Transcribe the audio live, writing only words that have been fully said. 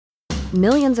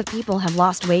Millions of people have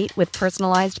lost weight with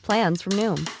personalized plans from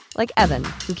Noom. Like Evan,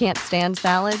 who can't stand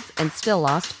salads and still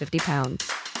lost 50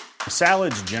 pounds.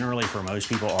 Salads generally for most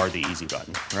people are the easy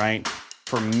button, right?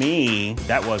 For me,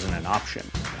 that wasn't an option.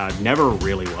 I never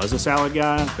really was a salad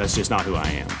guy. That's just not who I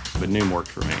am. But Noom worked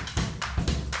for me.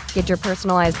 Get your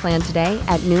personalized plan today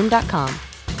at Noom.com.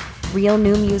 Real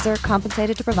Noom user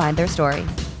compensated to provide their story.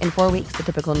 In 4 weeks, the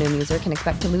typical Noom user can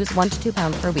expect to lose 1 to 2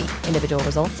 pounds per week. Individual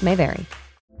results may vary.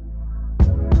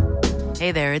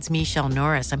 Hey there, it's Michelle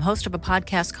Norris. I'm host of a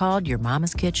podcast called Your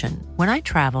Mama's Kitchen. When I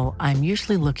travel, I'm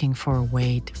usually looking for a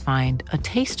way to find a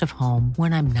taste of home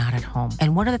when I'm not at home.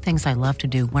 And one of the things I love to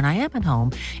do when I am at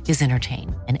home is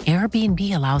entertain. And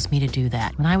Airbnb allows me to do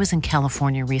that. When I was in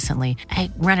California recently, I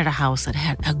rented a house that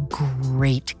had a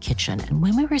great kitchen. And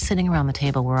when we were sitting around the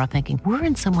table, we're all thinking, we're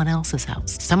in someone else's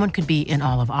house. Someone could be in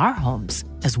all of our homes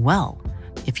as well.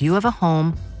 If you have a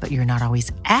home, but you're not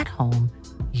always at home,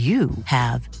 you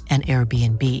have an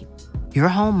Airbnb. Your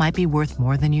home might be worth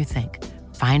more than you think.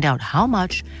 Find out how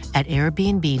much at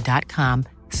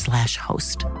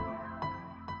airbnb.com/host.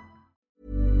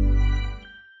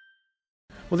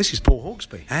 Well, this is Paul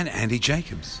Hawksby. And Andy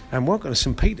Jacobs. And welcome to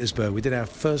St. Petersburg. We did our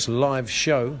first live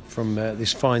show from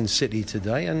this fine city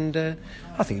today, and I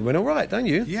think it went all right, don't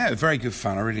you? Yeah, very good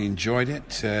fun. I really enjoyed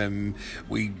it.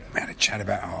 We had a chat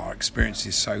about our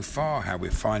experiences so far, how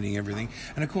we're finding everything,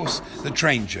 and, of course, the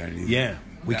train journey. Yeah.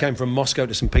 We came from Moscow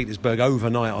to St. Petersburg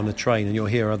overnight on a train, and you'll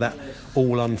hear that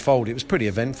all unfold. It was pretty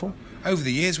eventful. Over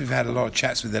the years, we've had a lot of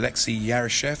chats with Alexei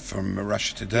Yaroshev from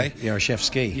Russia Today. Yaroshev.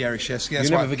 Yaroshev. You'll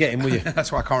never forget him, will you?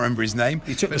 That's why I can't remember his name.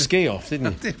 He took the ski off,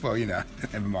 didn't he? Well,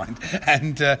 never mind.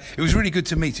 And it was really good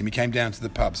to meet him. He came down to the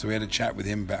pub, so we had a chat with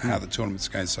him about how the tournament's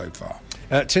going so far.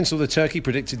 Tinsel the Turkey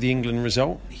predicted the England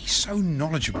result. He's so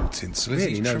knowledgeable, Tinsel. Really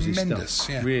He's knows tremendous. His stuff.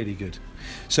 Yeah. Really good.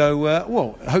 So, I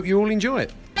hope you all enjoy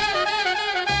it.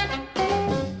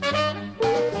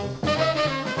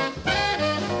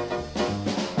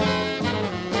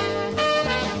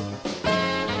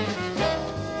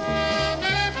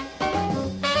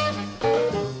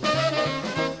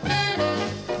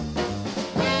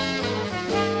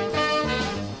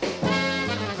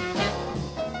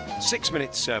 Six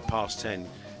minutes past 10.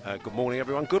 Good morning,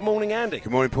 everyone. Good morning, Andy.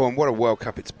 Good morning, Paul. And what a World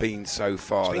Cup it's been so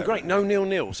far. It's been great. No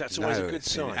nil-nils. That's always a good it's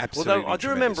sign. Absolutely. Although I do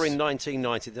remember in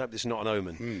 1990, this is not an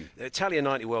omen, the Italian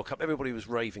 90 World Cup, everybody was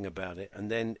raving about it, and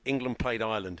then England played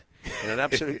Ireland in an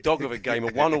absolute dog of a game, a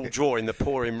 1-1 draw in the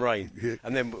pouring rain.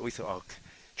 And then we thought,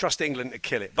 trust England to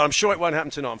kill it. But I'm sure it won't happen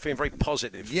tonight. I'm feeling very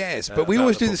positive. Yes, but we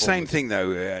always do the same thing,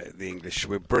 though, the English.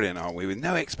 We're brilliant, aren't we? With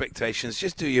no expectations,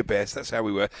 just do your best. That's how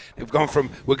we were. We've gone from,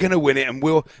 we're going to win it, and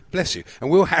we'll, bless you, and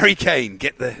will Harry Kane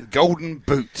get the golden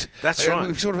boot. That's right.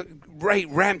 We've sort of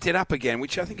ramped it up again,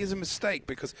 which I think is a mistake,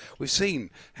 because we've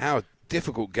seen how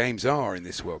difficult games are in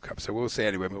this World Cup, so we'll see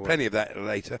anyway. But plenty of that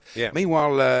later. Yeah.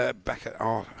 Meanwhile, back at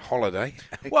our holiday.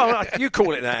 Well, you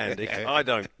call it that, Andy. I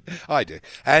don't. I do.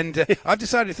 And I've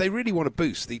decided if they really want to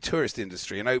boost the tourist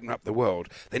industry and open up the world,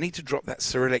 they need to drop that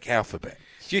Cyrillic alphabet.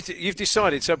 You've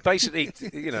decided, so basically,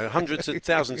 hundreds of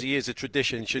thousands of years of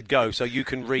tradition should go so you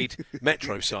can read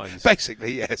metro signs.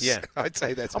 Basically, yes. Yeah. I'd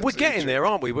say that's We're getting there,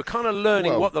 aren't we? We're kind of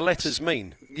learning what the letters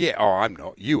mean. Yeah, I'm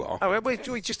not. You are. I bet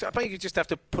you just have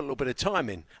to put a little bit of time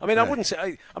in. I mean, I wouldn't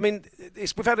say...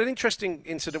 we've had an interesting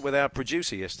incident with our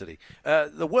producer yesterday.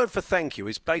 The word for thank you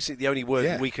is basically the only word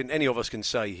any of us can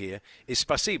say here is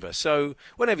spasiba. So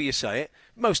whenever you say it,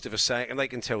 most of us say it, and they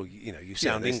can tell, you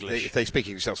sound English. If they speak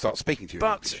English, they'll start speaking to you.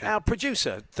 But our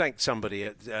producer thanked somebody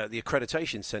at the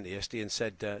accreditation centre yesterday and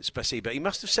said spasiba. He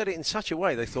must have said it in such a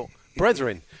way they thought,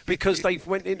 brethren, because they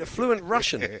went into fluent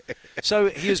Russian. So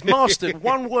he has mastered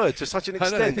one word to such an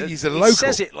extent. I think he's a he local.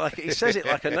 says it like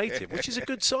a native, which is a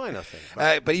good sign, I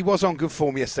think. But he was on good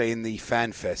form yesterday in the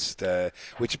Fan Fest,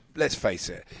 which, let's face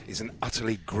it, is an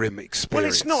utterly grim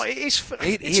experience. Well, it's not. It's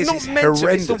is. not It's mental.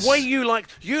 horrendous. It's the way you like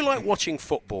watching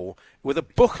football with a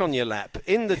book on your lap,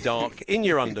 in the dark, in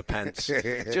your underpants,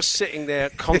 just sitting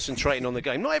there concentrating on the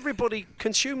game. Not everybody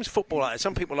consumes football like that.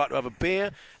 Some people like to have a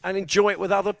beer and enjoy it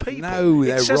with other people. No,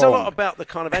 they're It says wrong. a lot about the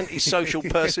kind of antisocial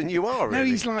person you are, really. No,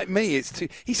 he's like me.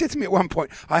 He said to me at one point,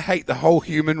 I hate the whole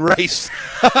human race.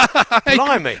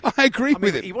 Blimey. I agree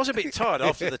with him. He was a bit tired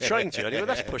after the train journey, but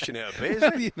that's pushing it a bit,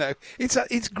 isn't it?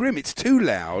 It's grim. It's too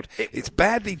loud. It's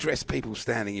badly dressed people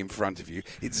standing in front of you.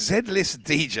 It's Z-list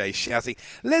DJ shouting,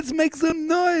 let's make some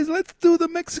noise. Let's do the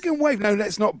Mexican wave. No,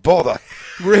 let's not bother.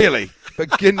 Really. For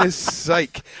goodness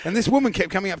sake. And this woman kept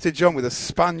coming up to John with a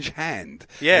sponge hand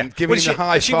and giving him the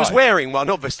high five. She was wearing one,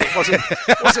 obviously.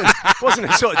 It wasn't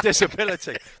a sort of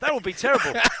disability. That would be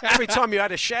terrible. Every time you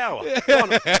had a shower,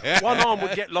 one arm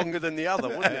would get longer than the other,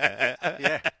 wouldn't it?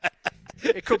 Yeah.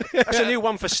 That's a new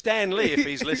one for Stan Lee if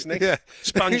he's listening. Yeah.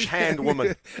 Sponge hand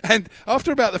woman. And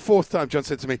after about the fourth time, John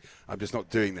said to me, I'm just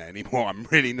not doing that anymore. I'm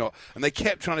really not. And they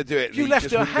kept trying to do it. You left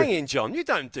her hanging, John. You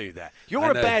don't do that. You're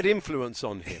a bad influence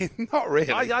on him. Not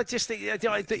really. I just think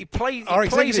he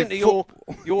plays into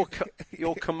your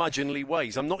curmudgeonly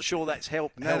ways. I'm not sure that's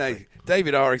healthy. No.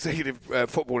 David, our executive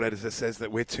football editor, says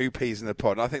that we're two peas in the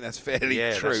pod. I think that's fairly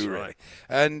true. That's right. Really.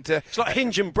 And it's like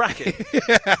hinge and bracket.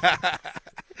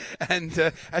 And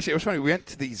actually, it was funny. We went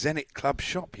to the Zenit Club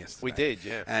shop yesterday. We did,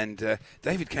 yeah. And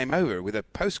David came over with a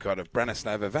postcard of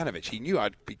Branislav Ivanovic. He knew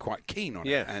I'd be quite keen on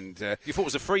it. And you thought it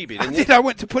was a freebie, didn't you? I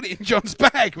went to put it in John's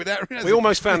bag without realising. We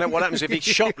almost found out what happens if he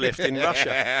shoplift in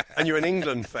Russia and you're an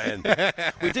England fan.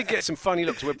 We did get some funny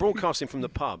looks. We're broadcasting from the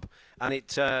pub, and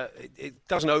it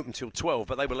doesn't open till 12,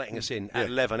 but they were letting us in at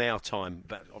 11 our time,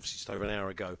 but obviously just over an hour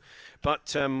ago.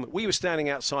 But we were standing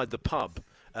outside the pub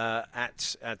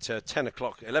at 10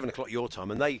 o'clock, 11 o'clock your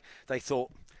time, and they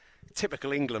thought,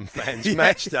 typical England fans,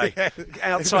 match day,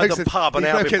 outside the pub and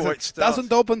out before it starts.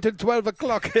 Doesn't open till 12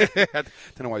 o'clock. I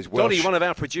don't know why he's Welsh. Donny, one of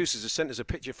our producers, has sent us a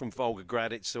picture from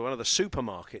Volgograd. It's one of the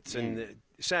supermarkets, and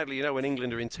sadly, when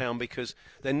England are in town, because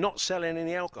they're not selling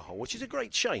any alcohol, which is a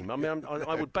great shame. I mean,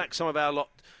 I would back some of our lot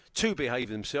to behave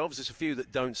themselves. There's a few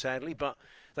that don't, sadly, but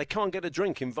they can't get a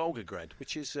drink in Volgograd,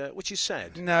 which is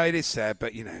sad. No, it is sad,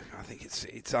 but I think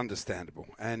it's understandable.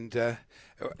 And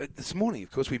this morning,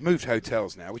 of course, we've moved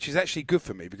hotels now, which is actually good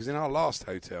for me because in our last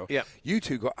hotel, you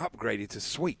two got upgraded to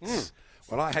suites.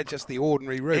 Well, I had just the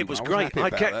ordinary room. It was great. I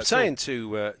kept saying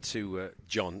to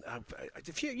John,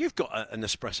 if you've got an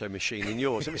espresso machine in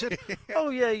yours, and he said, "Oh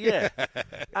yeah."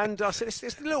 And I said,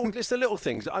 "It's the little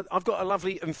things. I've got a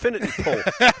lovely infinity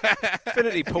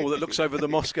pool that looks over the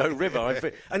Moscow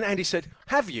River." And Andy said,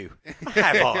 "Have you?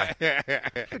 Have I?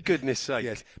 For goodness sake!"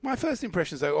 Yes. My first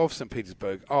impressions though of St.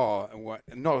 Petersburg are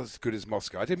not as good as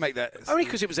Moscow. I did make that only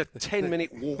because it was a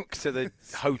 10-minute walk to the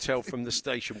hotel from the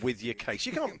station with your case.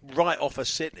 You can't write off a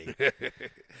city.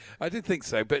 I did think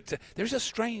so, but there is a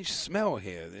strange smell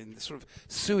here, sort of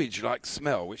sewage-like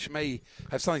smell, which may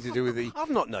have something to do with the I've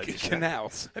not noticed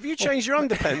canals. Have you changed your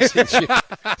underpants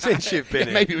since you've been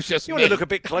here? Maybe it was just you want to look a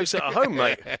bit closer at home,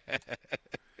 mate.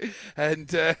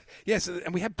 And yes,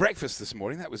 and we had breakfast this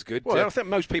morning. That was good. Well, I think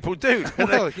most people do.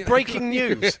 Breaking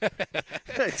news.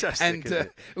 Fantastic. And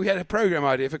we had a programme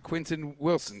idea for Quinton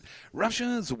Wilson.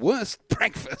 Russia's worst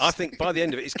breakfast. I think by the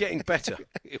end of it, it's getting better.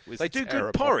 They do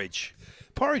terrible. Good porridge.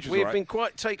 Porridge was We've been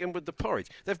quite taken with the porridge.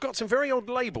 They've got some very odd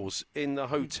labels in the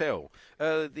hotel.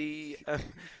 The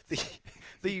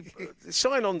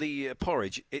sign on the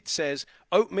porridge, it says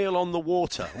oatmeal on the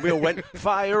water. We all went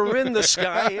fire in the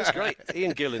sky. It's great.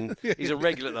 Ian Gillan, he's a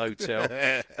regular at the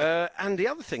hotel. And the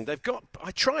other thing they've got,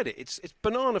 I tried it. It's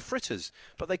banana fritters,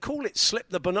 but they call it slip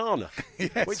the banana,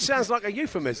 which sounds like a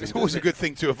euphemism. It's always a good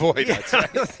thing to avoid. Yeah, I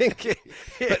think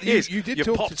it is. You did You're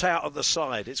talk popped out of the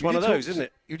side. It's one of those, isn't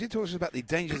it? You did talk to us about the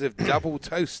dangers of double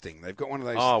toasting. They've got one of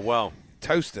those. Oh well.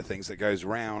 Toaster things that goes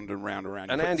round and round and round.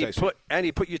 And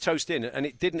Andy put your toast in, and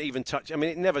it didn't even touch. I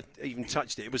mean, it never even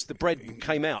touched it. It was the bread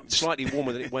came out slightly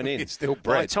warmer than it went in. It's still bread.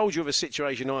 But I told you of a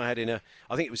situation I had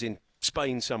I think it was in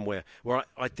Spain somewhere, where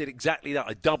I did exactly that.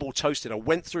 I double toasted. I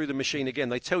went through the machine again.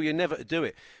 They tell you never to do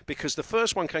it because the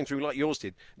first one came through like yours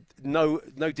did, no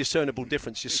discernible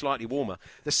difference, just slightly warmer.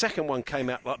 The second one came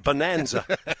out like bonanza,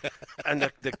 and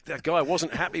the guy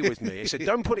wasn't happy with me. He said,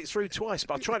 "Don't put it through twice."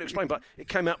 But I tried to explain, but it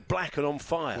came out black and on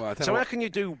fire. Well, so how can you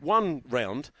do one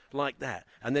round like that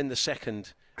and then the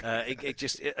second?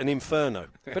 An inferno.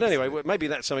 But anyway, maybe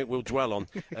that's something we'll dwell on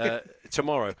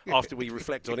tomorrow after we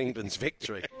reflect on England's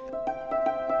victory.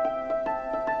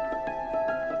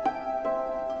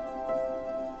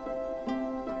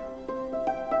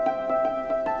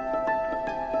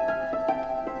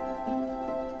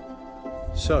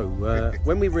 So,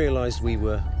 when we realised we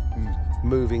were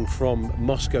moving from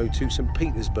Moscow to St.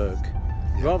 Petersburg,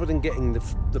 rather than getting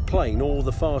the plane or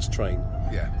the fast train,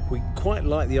 we quite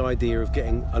liked the idea of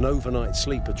getting an overnight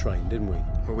sleeper train, didn't we?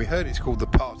 Well, we heard it's called the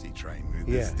party train.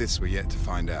 This we're yet to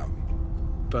find out.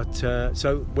 But,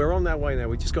 so we're on that way now.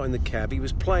 We just got in the cab. He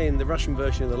was playing the Russian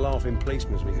version of The Laughing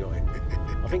Policeman as we got in.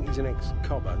 I think he's an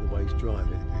ex-cop, the way he's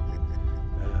driving.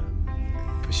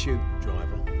 pursuit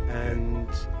driver, and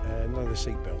none of the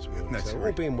seatbelts were. That's So right.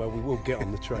 all being well, we will get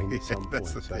on the train at some point.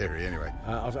 That's the theory, anyway.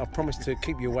 I've promised to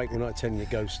keep you awake when I tell you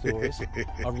ghost stories.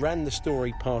 I ran the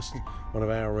story past one of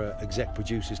our exec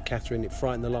producers, Catherine. It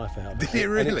frightened the life out of her. Did it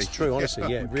really? And it's true, honestly.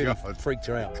 Yeah, it really God. freaked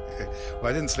her out. Well,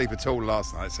 I didn't sleep at all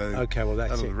last night, so Okay, well,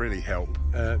 that's that'll it. really help.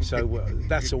 So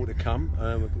that's all to come.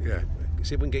 Yeah.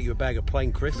 See if we can get you a bag of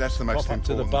plain crisps. That's the most Pop up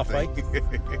to the important buffet.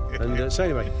 thing. And so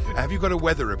anyway, Have you got a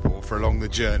weather report for along the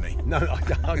journey? no,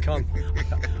 I can't.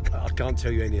 I can't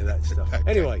tell you any of that stuff. Okay.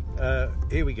 Anyway,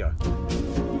 here we go.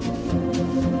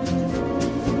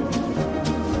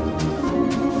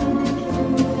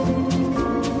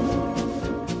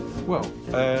 Well,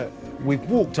 we've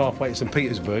walked halfway to St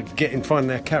Petersburg,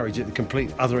 finding our carriage at the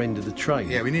complete other end of the train.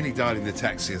 Yeah, we nearly died in the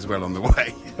taxi as well on the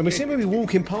way. And we seem to be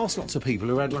walking past lots of people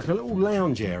who had like a little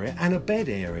lounge area and a bed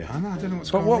area. I know, I don't know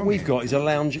what's But going what on we've here. got is a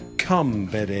lounge cum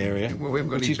bed area. Well, we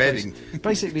haven't got which any is bedding.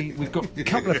 Basically, we've got a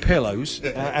couple of pillows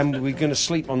and we're going to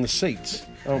sleep on the seats,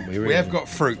 aren't we? Really? We have got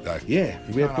fruit, though. Yeah,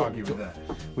 we have Can't got. argue with that.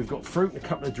 We've got fruit and a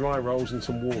couple of dry rolls and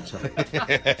some water.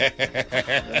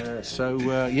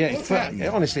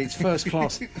 Honestly, it's first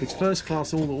class. It's first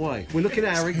class all the way. We're looking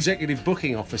at our executive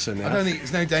booking officer now. I don't think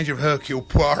there's no danger of Hercule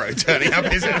Poirot turning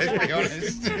up, is there, let's be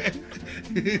honest?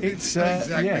 It's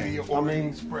exactly yeah. the I mean,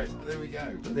 Express, but there we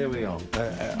go. there we are.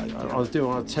 I'll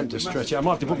attempt to stretch it. I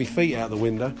might have to put my feet out the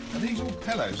window. Are these all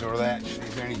pillows, or are they actually,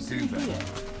 is there any duvet?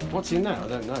 What's in that? I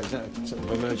don't know. Is that some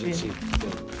emergency?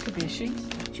 Could be a sheet.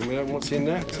 Should we know what's in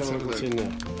there? Let's have a look what's in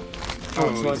there.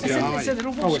 Oh, it's it's like nice. It's a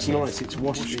little Oh, wash it's nice. It's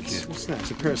washed. What's that?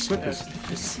 It's a pair of slippers.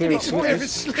 Whatever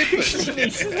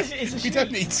slippers. You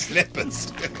don't need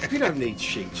slippers. You don't need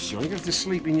sheets, John. You have to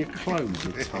sleep in your clothes,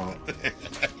 you tart.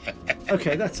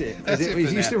 Okay, that's it. That's Is it Is for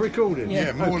you now. still recording?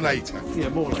 Yeah, more Okay. later. Yeah,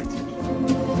 more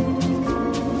later.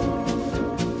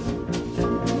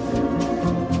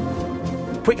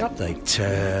 Quick update.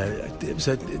 It was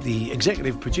the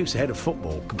executive producer, head of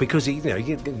football, because in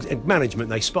management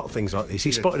they spot things like this.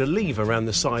 He spotted a lever around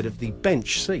the side of the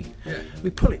bench seat. Yeah.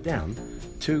 We pull it down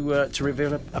to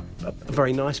reveal a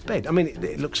very nice bed. I mean,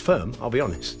 it looks firm. I'll be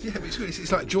honest. Yeah, but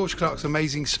it's like George Clark's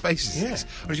Amazing Spaces. Yeah.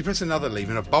 Or you press another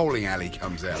lever and a bowling alley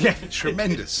comes out. Yeah. It's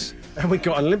tremendous. And we've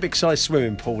got an Olympic-sized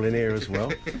swimming pool in here as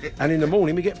well. And in the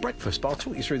morning we get breakfast. But I'll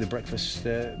talk you through the breakfast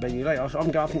menu later.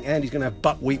 I think Andy's going to have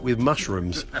buckwheat with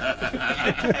mushrooms.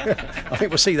 I think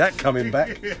we'll see that coming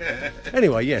back.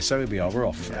 Anyway, yeah, so here we are. We're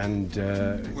off. And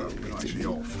Well, we're not actually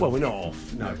off. well, we're not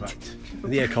off. No, but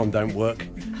the aircon don't work.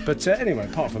 But anyway,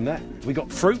 apart from that, we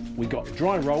got fruit, we got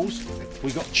dry rolls,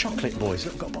 we got chocolate, boys.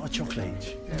 Look, we've got a bottle of chocolate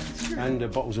each. And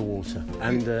bottles of water.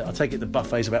 And I take it the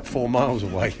buffet's about 4 miles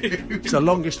away. It's the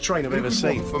longest train I've ever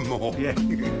seen. For more. Yeah.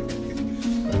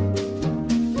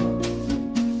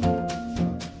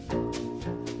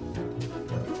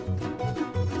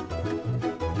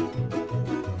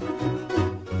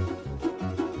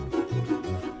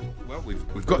 Well,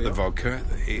 we've got the vodka.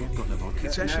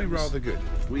 It's actually rather good.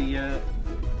 We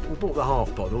bought the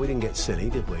half bottle. We didn't get silly,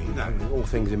 did we? No. All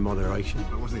things in moderation.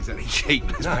 It wasn't exactly cheap.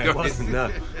 let's No, be it honest. wasn't.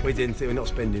 No, we didn't think we're not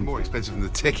spending. More expensive than the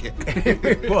ticket.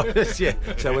 It was, yeah.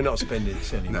 So we're not spending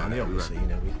silly No, money, no, we obviously.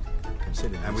 won't. We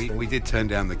consider And these we things. did turn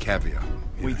down the caviar.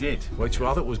 We did, which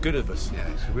I thought was good of us. Yeah,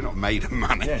 so we're not made of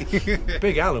money. Yeah.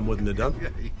 Big Alan wouldn't have done.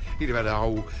 He'd have had a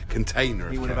whole container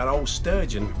of He would have caviar. had old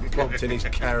sturgeon plonked in his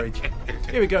carriage.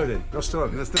 Here we go then. I'll still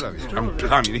have I it. still have it. I'm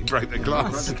climbing, he broke the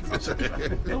glass.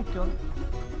 Oh, God.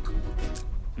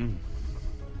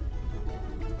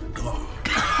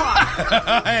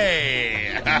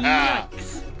 Hey!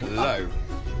 Low.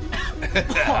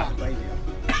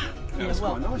 Yeah,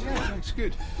 well, Nice, yeah, it's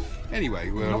good. Anyway,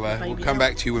 we'll Not the we'll baby come now.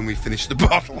 back to you when we finish the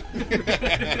bottle.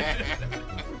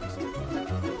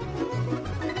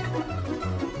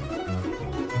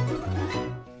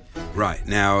 Right,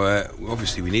 now,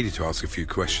 obviously we needed to ask a few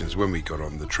questions when we got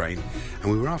on the train,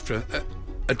 and we were after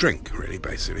a drink, really,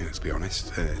 basically, let's be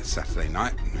honest. Saturday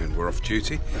night, and we're off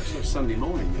duty. It's Sunday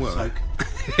morning. Well, soak.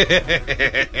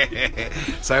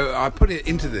 So I put it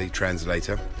into the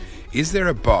translator. Is there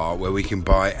a bar where we can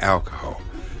buy alcohol?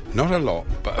 Not a lot,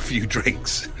 but a few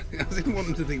drinks. I didn't want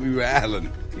them to think we were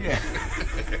Alan. Yeah.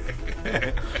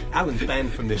 Alan's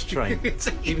banned from this train,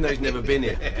 even though he's never been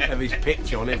here. Have his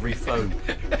picture on every phone.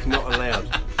 Not allowed.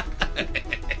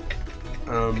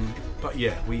 But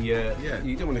yeah,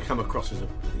 you don't want to come across as a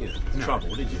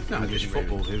trouble, did you? No, I English didn't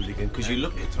football hooligan, because you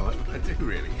look the type. I do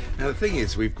really. Now the thing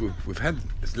is, we've had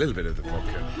a little bit of the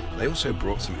vodka. They also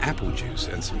brought some apple juice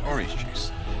and some orange juice.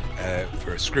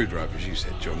 for a screwdriver, as you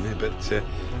said, John, there, but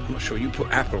I'm not sure you put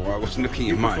apple while I wasn't looking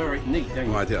at mine. Very neat, don't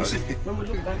you? Well, I did. When we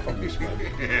look back on this moment,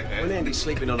 when Andy's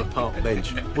sleeping on a park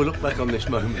bench, we'll look back on this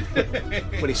moment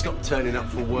when he stopped turning up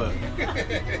for work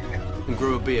and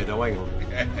grew a beard. Oh, hang on.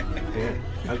 Yeah.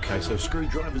 Okay, so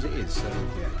screwdrivers it is. So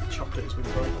chocolate has been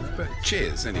very good. But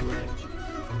cheers, anyway.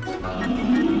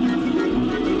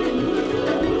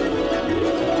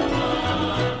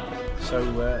 So,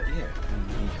 the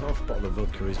half bottle of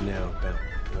vodka is now about,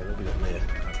 what have we got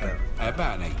there?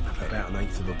 About an eighth. About an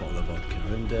eighth of a bottle of vodka.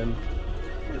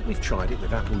 And we've tried it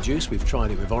with apple juice, we've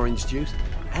tried it with orange juice.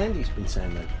 Andy's been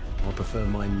saying that I prefer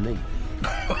mine neat.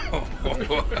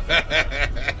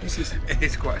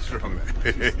 It's quite strong.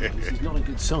 This is not a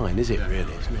good sign, is it,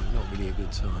 really? It's not really a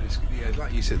good sign. Yeah,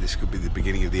 like you said, this could be the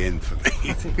beginning of the end for me.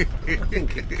 I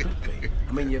think it could be.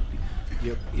 I mean, you're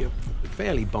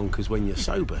fairly bonkers when you're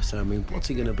sober, so I mean, what's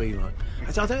he going to be like?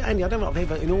 Andy, I don't know if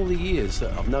I've ever, in all the years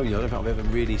that I've known you, I don't think I've ever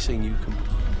really seen you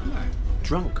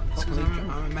drunk. I'm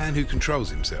a man who controls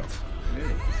himself.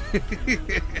 Really?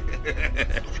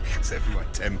 Except for my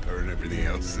temper and everything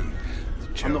else. And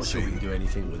Chelsea. I'm not sure we can do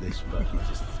anything with this, but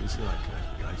it's like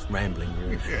it's rambling,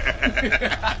 really.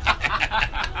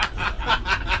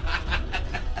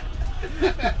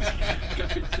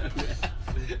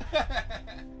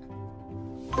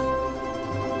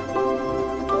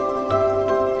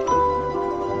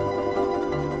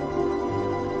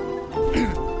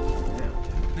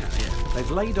 They've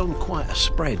laid on quite a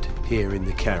spread here in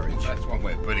the carriage. That's one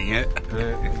way of putting it.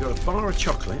 We've got a bar of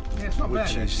chocolate. Yeah, it's not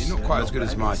bad, actually. Not quite as good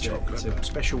as my chocolate. It's a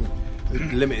special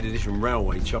limited edition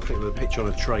railway chocolate with a picture on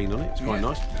a train on it. It's quite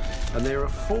nice. And there are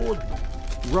 4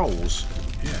 rolls.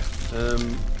 Yeah.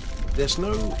 There's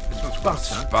no butter,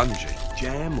 spongy,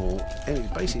 jam, or anything.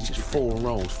 Basically, it's just 4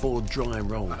 rolls, 4 dry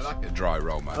rolls. I like a dry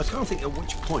roll, mate. I can't think at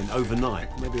which point overnight,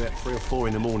 maybe about 3 or 4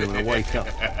 in the morning when I wake up.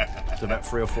 It's about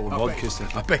 3 or 4 vodkas.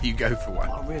 I bet you go for one.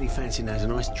 I really fancy there's a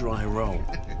nice dry roll.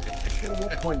 At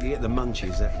what point do you get the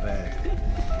munchies that bad?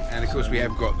 And of course, we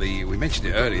have got we mentioned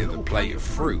it earlier, the plate of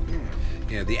fruit.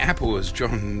 Yeah, the apple, as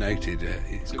John noted,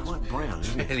 it's quite brown,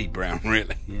 isn't it? Fairly brown,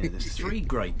 really. Yeah, there's 3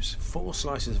 grapes, 4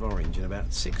 slices of orange, and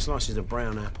about 6 slices of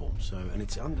brown apple. So, and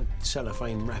it's under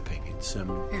cellophane wrapping. It's I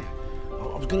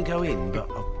was going to go in, but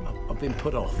I've been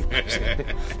put off.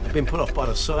 I've been put off by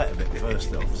the sight of it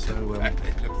first off. So,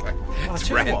 I'll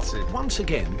tell you what. Once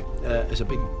again, there's a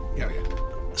big.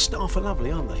 Staff are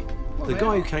lovely, aren't they? Well, the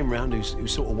guy who came round,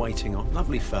 who's sort of waiting on,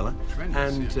 lovely fella,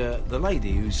 and the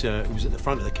lady who was at the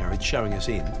front of the carriage showing us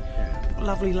in, a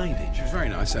lovely lady. She was very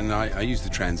nice, and I used the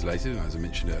translator, as I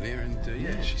mentioned earlier, and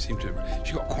she seemed to.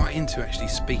 She got quite into actually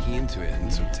speaking into it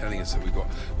and sort of telling us that we've got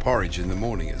porridge in the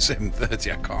morning at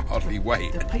 7:30. I can't hardly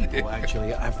wait. The people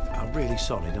actually are really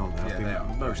solid, aren't they? I've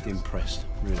been most impressed,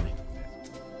 really.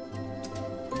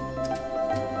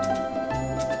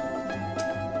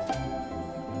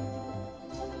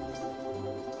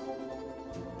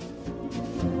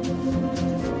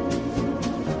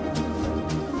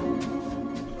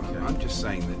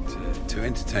 Saying that to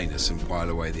entertain us and while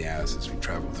away the hours as we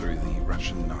travel through the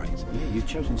Russian night. Yeah, you've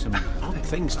chosen some odd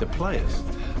things to play us.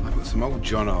 I've got some old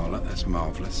John Arlott, that's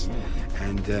marvellous,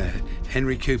 and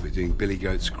Henry Cooper doing Billy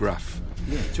Goat's Gruff.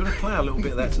 Yeah, do you want to play a little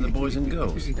bit of that to the boys and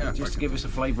girls? Just to give us a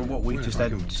flavour of what we just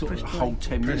had sort of a whole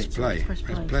 10 minutes.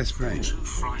 Press play. Too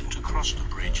frightened to cross the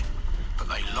bridge, but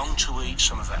they long to eat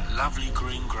some of that lovely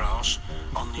green grass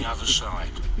on the other side.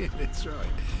 Yeah, that's right.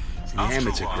 The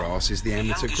amateur grass is the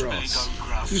amateur grass.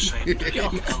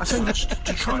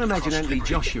 I can't imagine Anthony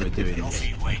Joshua doing this.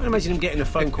 I can imagine him getting a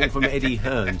phone call from Eddie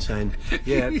Hearn saying,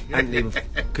 "Yeah, Anthony,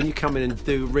 can you come in and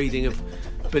do a reading of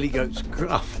Billy Goat's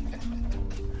Gruff?"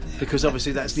 Because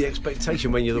obviously that's the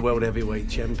expectation when you're the world heavyweight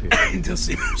champion. It does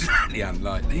seem slightly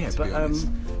unlikely. Yeah, but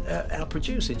our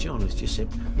producer John has just said,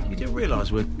 "You do realise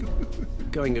we're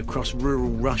going across rural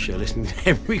Russia listening to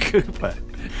Henry Cooper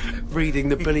reading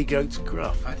the Billy Goat's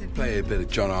Gruff." I did play a bit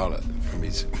of John Arlott from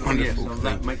his wonderful thing.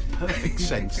 That makes perfect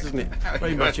sense, doesn't it?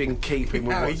 Very much in keeping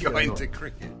with what's going on. How he got into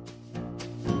cricket.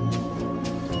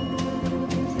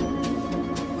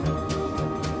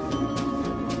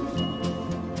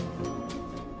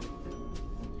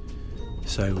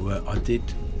 So I did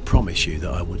promise you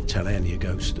that I would tell Andy a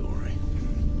ghost story,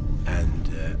 and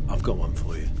I've got one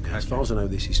for you. As far as I know,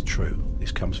 this is true.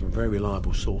 This comes from a very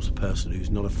reliable source, a person who's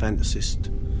not a fantasist,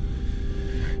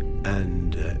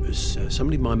 and it was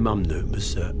somebody my mum knew. It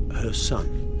was her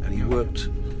son, and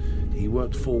he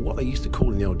worked for what they used to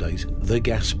call in the old days the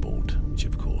gas board, which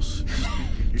of course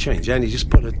changed. And he just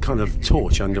put a kind of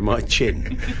torch under my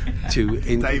chin to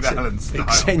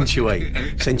accentuate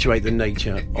the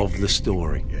nature of the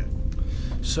story.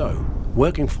 So,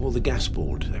 working for the gas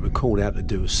board, they were called out to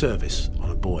do a service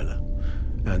on a boiler.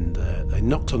 And they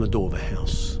knocked on the door of a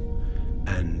house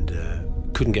and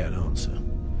couldn't get an answer.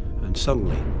 And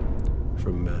suddenly,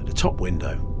 from the top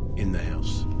window in the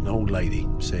house, an old lady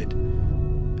said,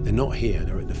 "They're not here,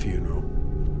 they're at the funeral."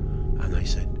 And they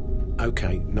said,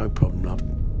 "OK, no problem, love.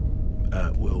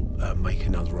 We'll make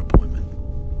another appointment."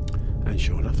 And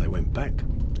sure enough, they went back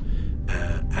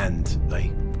and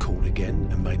they called again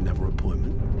and made another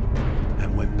appointment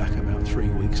and went back about 3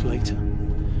 weeks later.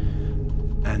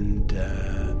 And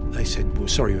they said, "Well,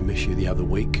 sorry we missed you the other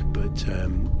week, but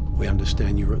we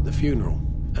understand you were at the funeral."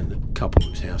 And the couple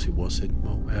whose house it was said,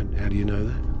 "Well, how do you know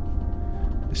that?"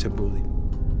 They said, "Well, the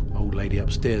old lady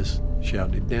upstairs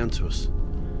shouted it down to us."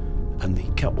 And the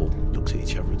couple looked at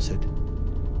each other and said,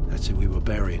 "That's who we were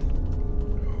burying."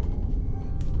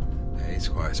 It's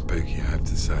quite spooky, I have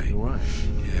to say. All right.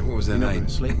 Yeah, what was their You're name? Not going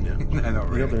to sleep now. No, not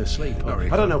really. You're not going to sleep. Not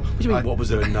really. I don't know. What do you mean, what was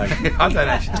their name? I don't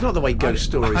actually. It's not the way ghost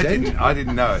stories end. I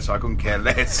didn't know it, so I couldn't care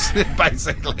less,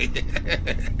 basically.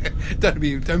 Don't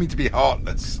mean to be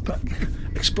heartless. But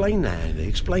explain that, Andy.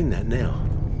 Explain that now.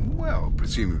 Well,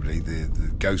 presumably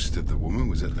the ghost of the woman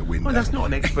was at the window. Well, that's not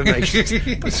an explanation.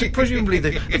 Presumably,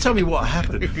 tell me what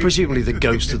happened. Presumably, the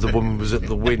ghost of the woman was at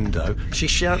the window. She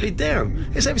shouted down.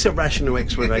 It's a rational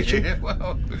explanation. Yeah,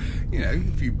 well,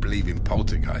 if you believe in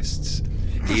poltergeists.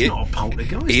 It's not a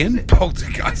poltergeist. Ian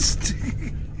Poltergeist.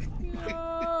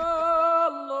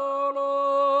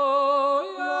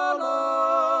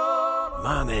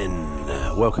 Morning.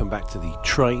 Welcome back to the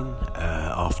train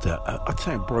after, I'd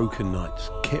say, a broken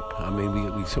night's kip. I mean, we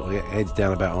sort of get heads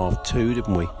down about 2:30,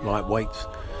 didn't we? Light weights.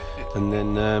 And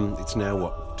then it's now,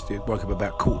 woke up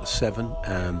about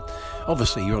 6:45.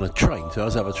 Obviously, you're on a train, so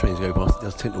as other trains go past, it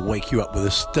does tend to wake you up with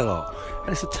a start. And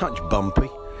it's a touch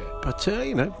bumpy, but,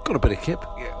 got a bit of kip.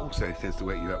 Yeah, also it tends to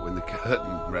wake you up when the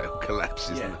curtain rail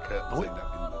collapses and the curtains end up in the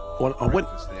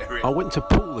I went to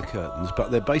pull the curtains, but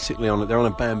they're basically they're on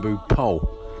a bamboo pole.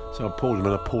 So I pulled them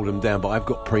and I pulled them down, but I've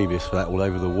got previous for that all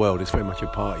over the world. It's very much a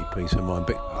party piece of mine,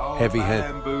 bit heavy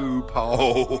hand. Bamboo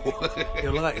pole.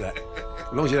 You'll like that.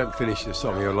 As long as you don't finish the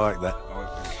song, you'll like that.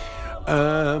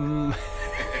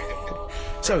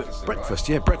 So breakfast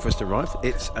arrived.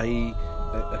 It's a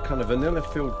kind of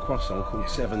vanilla-filled croissant called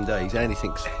 7 Days. Andy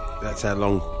thinks that's how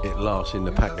long it lasts in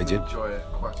the packaging. Enjoy a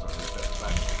croissant.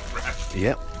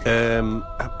 Yep.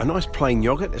 A nice plain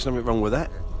yoghurt. There's nothing wrong with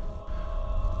that.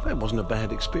 That wasn't a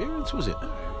bad experience, was it? The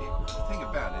thing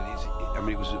about it is,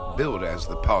 it was billed as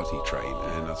the party train,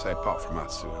 and I'd say apart from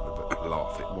us who have a bit of a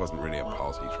laugh, it wasn't really a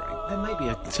party train. There may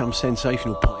be some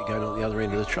sensational party going on at the other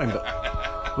end of the train, but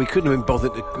we couldn't have been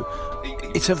bothered to...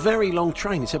 It's a very long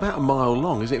train. It's about a mile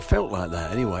long, as it felt like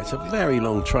that anyway. It's a very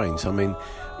long train, so I mean,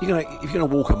 if you're going to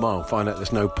walk a mile and find out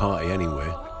there's no party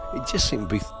anywhere, it just seemed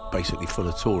to be basically full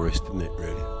of tourists, didn't it,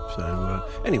 really? So,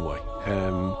 anyway...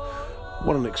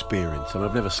 what an experience, and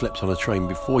I've never slept on a train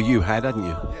before. You had, hadn't you?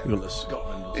 Yeah. You went to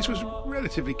Scotland. This was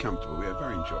relatively comfortable. We had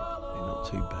very enjoyable. Yeah, not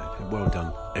too bad. Well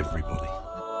done, everybody.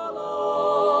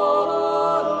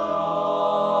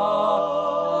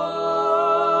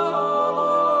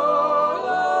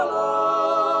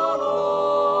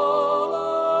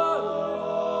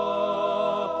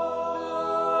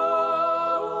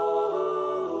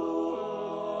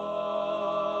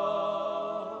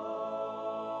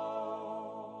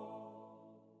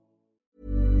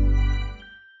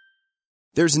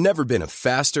 There's never been a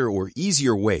faster or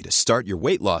easier way to start your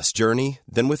weight loss journey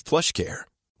than with PlushCare.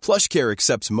 PlushCare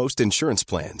accepts most insurance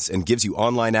plans and gives you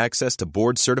online access to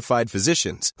board-certified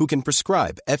physicians who can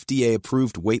prescribe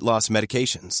FDA-approved weight loss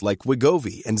medications like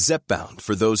Wegovy and Zepbound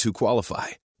for those who qualify.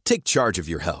 Take charge of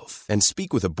your health and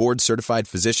speak with a board-certified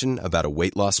physician about a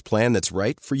weight loss plan that's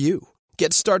right for you.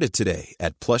 Get started today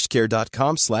at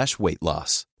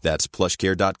plushcare.com/weight-loss. That's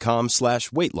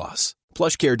plushcare.com/weight-loss.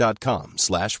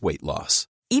 plushcare.com/weight-loss.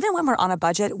 Even when we're on a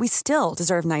budget, we still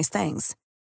deserve nice things.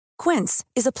 Quince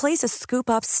is a place to scoop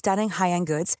up stunning high-end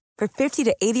goods for 50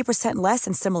 to 80% less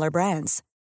than similar brands.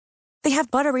 They have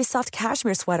buttery soft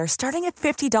cashmere sweaters starting at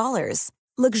 $50,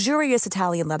 luxurious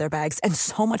Italian leather bags, and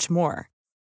so much more.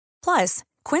 Plus,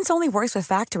 Quince only works with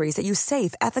factories that use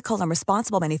safe, ethical, and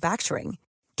responsible manufacturing.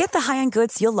 Get the high-end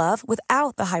goods you'll love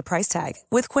without the high price tag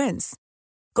with Quince.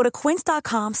 Go to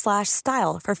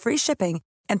quince.com/style for free shipping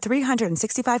and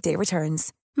 365-day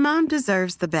returns. Mom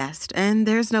deserves the best, and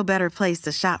there's no better place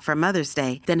to shop for Mother's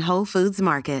Day than Whole Foods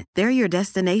Market. They're your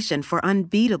destination for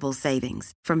unbeatable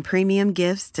savings, from premium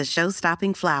gifts to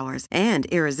show-stopping flowers and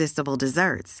irresistible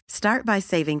desserts. Start by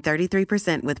saving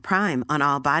 33% with Prime on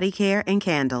all body care and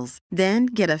candles. Then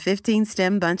get a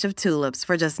 15-stem bunch of tulips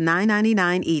for just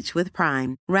 $9.99 each with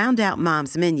Prime. Round out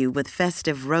Mom's menu with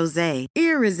festive rosé,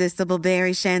 irresistible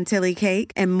berry chantilly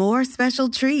cake, and more special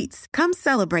treats. Come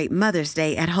celebrate Mother's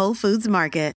Day at Whole Foods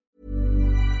Market.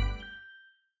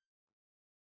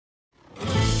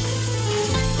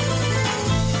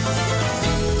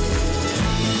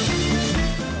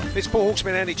 It's Paul Hawksby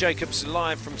and Andy Jacobs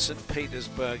live from St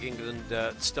Petersburg, England.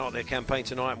 Start their campaign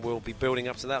tonight, and we'll be building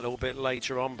up to that a little bit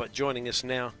later on. But joining us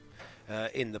now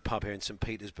in the pub here in St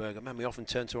Petersburg, a man we often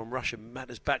turn to on Russian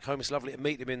matters back home. It's lovely to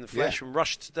meet him in the flesh from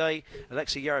Russia today.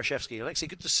 Alexei Yaroshevsky. Alexei,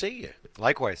 good to see you.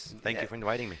 Likewise. Thank you for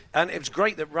inviting me. And it was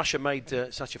great that Russia made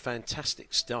such a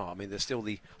fantastic start. I mean, they're still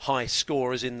the high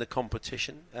scorers in the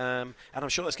competition. And I'm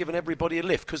sure that's given everybody a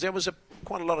lift, because there was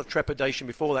quite a lot of trepidation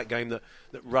before that game that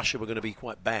Russia were going to be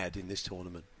quite bad in this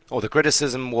tournament. Oh, the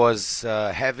criticism was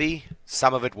heavy.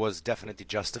 Some of it was definitely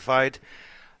justified,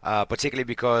 particularly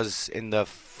because in the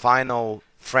final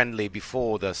friendly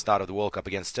before the start of the World Cup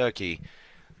against Turkey,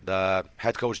 the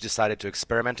head coach decided to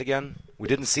experiment again. We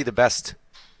didn't see the best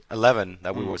 11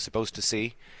 that we were supposed to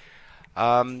see.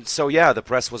 So, the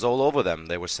press was all over them.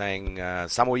 They were saying,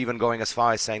 some were even going as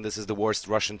far as saying this is the worst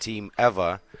Russian team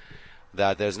ever,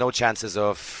 that there's no chances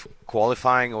of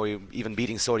qualifying or even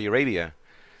beating Saudi Arabia.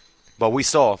 But we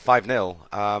saw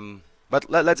 5-0. But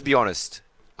let's be honest.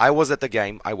 I was at the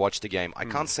game. I watched the game. I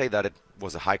can't say that it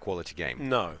was a high-quality game.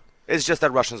 No. It's just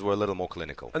that Russians were a little more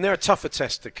clinical. And there are tougher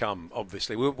tests to come,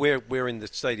 obviously. We're in the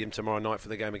stadium tomorrow night for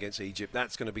the game against Egypt.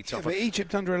 That's going to be tougher. But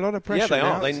Egypt under a lot of pressure. Yeah, they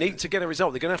now. are. They need to get a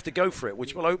result. They're going to have to go for it,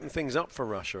 which will open things up for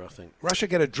Russia, I think. Russia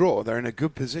get a draw. They're in a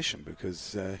good position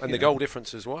because... and the goal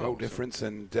difference as well. Goal difference.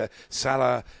 And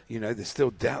Salah, there's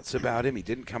still doubts about him. He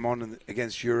didn't come on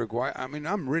against Uruguay. I mean,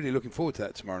 I'm really looking forward to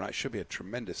that tomorrow night. It should be a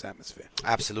tremendous atmosphere.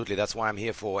 Absolutely. That's why I'm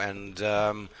here for.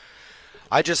 And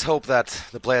I just hope that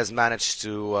the players manage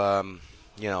to...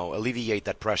 alleviate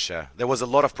that pressure. There was a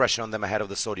lot of pressure on them ahead of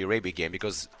the Saudi Arabia game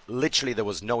because literally there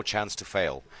was no chance to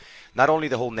fail. Not only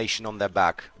the whole nation on their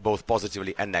back, both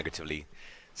positively and negatively,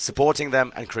 supporting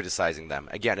them and criticizing them.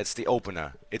 Again, it's the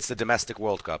opener. It's the domestic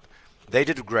World Cup. They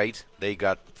did great. They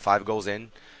got 5 goals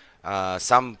in.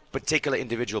 Some particular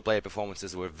individual player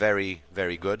performances were very,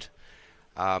 very good.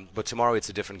 But tomorrow it's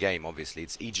a different game, obviously.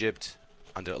 It's Egypt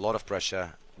under a lot of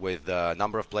pressure, with a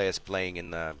number of players playing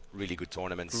in really good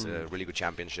tournaments, really good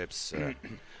championships.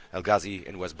 El Ghazi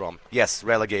in West Brom. Yes,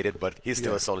 relegated, but he's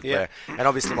still a solid player. And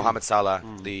obviously Mohamed Salah,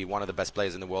 one of the best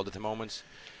players in the world at the moment.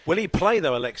 Will he play,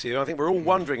 though, Alexei? I think we're all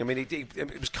wondering. I mean,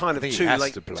 it was kind of too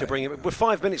late to bring him. With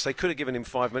 5 minutes, they could have given him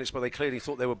 5 minutes, but they clearly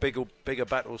thought there were bigger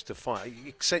battles to fight.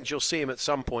 You sense you'll see him at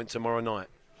some point tomorrow night.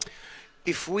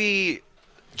 If we...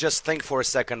 just think for a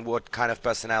second what kind of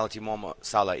personality Mohamed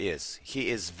Salah is. He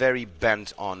is very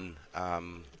bent on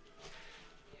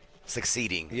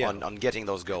succeeding, on getting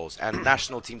those goals. And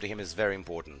national team to him is very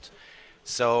important.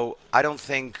 So I don't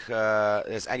think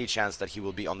there's any chance that he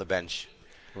will be on the bench.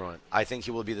 Right. I think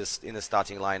he will be in the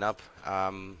starting lineup.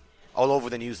 All over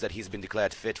the news that he's been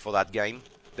declared fit for that game.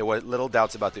 There were little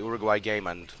doubts about the Uruguay game,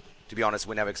 and to be honest,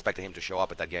 we never expected him to show up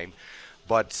at that game.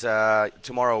 But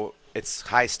tomorrow, it's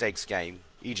high-stakes game.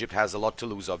 Egypt has a lot to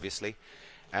lose, obviously,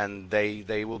 and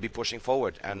they will be pushing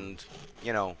forward. And,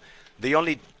 the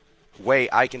only way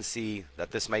I can see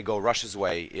that this may go Russia's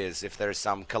way is if there is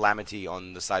some calamity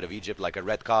on the side of Egypt, like a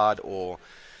red card or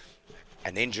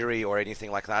an injury or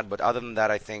anything like that. But other than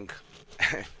that, I think...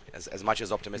 As much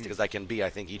as optimistic as I can be, I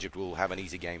think Egypt will have an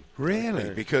easy game. Really?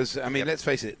 Because, I mean, let's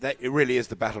face it, it really is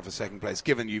the battle for second place,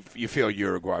 given you feel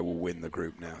Uruguay will win the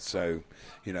group now. So,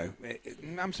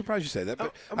 I'm surprised you say that.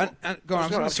 But go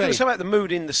on, I was going to say about the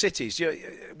mood in the cities.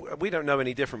 We don't know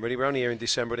any different, really. We're only here in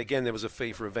December, and again, there was a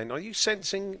FIFA event. Are you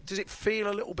sensing, does it feel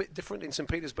a little bit different in St.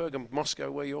 Petersburg and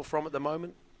Moscow, where you're from at the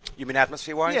moment? You mean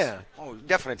atmosphere-wise? Yeah. Oh,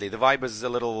 definitely. The vibe is a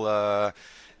little...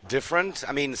 different.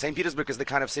 I mean, St. Petersburg is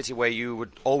the kind of city where you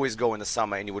would always go in the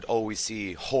summer and you would always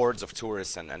see hordes of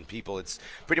tourists and people. It's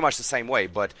pretty much the same way,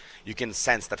 but you can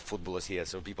sense that football is here.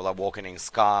 So people are walking in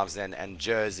scarves and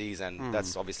jerseys, and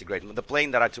that's obviously great. The plane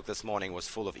that I took this morning was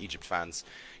full of Egypt fans,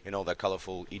 their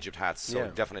colorful Egypt hats. So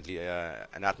definitely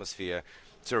an atmosphere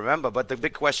to remember. But the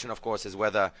big question, of course, is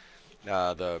whether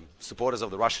the supporters of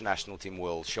the Russian national team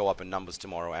will show up in numbers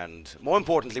tomorrow, and more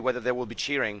importantly, whether there will be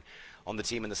cheering on the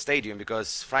team in the stadium,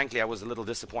 because frankly I was a little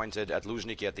disappointed at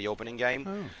Luzhniki at the opening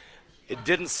game. it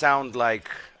didn't sound like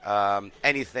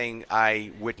anything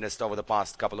I witnessed over the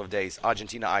past couple of days.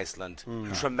 Argentina, Iceland,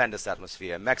 tremendous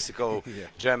atmosphere. Mexico,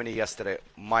 Germany yesterday.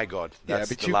 My God, that's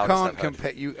but the you loudest can't I've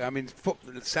heard. compare. I mean,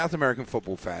 South American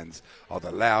football fans are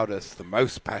the loudest, the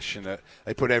most passionate.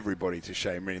 They put everybody to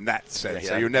shame in that sense.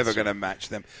 So you're never going to match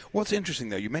them. What's interesting,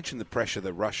 though, you mentioned the pressure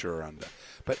that Russia are under,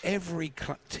 but every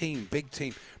team, big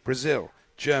team, Brazil,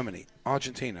 Germany,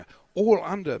 Argentina, all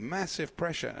under massive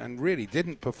pressure and really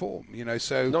didn't perform,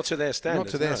 so... Not to their standards.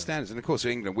 Not to their standards. And, of course,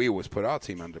 in England, we always put our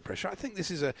team under pressure. I think this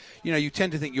is you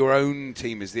tend to think your own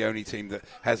team is the only team that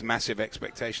has massive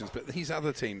expectations, but these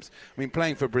other teams,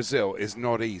 playing for Brazil is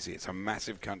not easy. It's a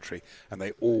massive country, and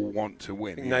they all want to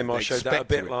win. Neymar showed that a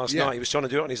bit last night. He was trying to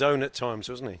do it on his own at times,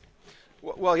 wasn't he?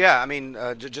 Well, yeah,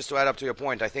 just to add up to your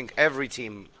point, I think every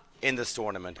team in this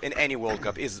tournament, in any World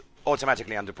Cup, is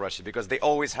automatically under pressure because they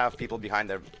always have people behind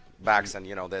their backs and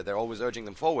they're always urging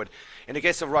them forward. In the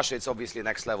case of Russia, it's obviously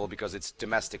next level because it's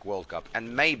domestic World Cup,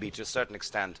 and maybe to a certain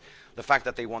extent the fact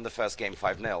that they won the first game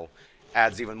 5-0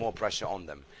 adds even more pressure on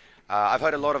them. I've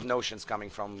heard a lot of notions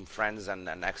coming from friends and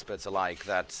experts alike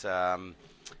that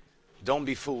don't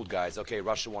be fooled, guys. Okay,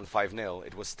 Russia won 5-0.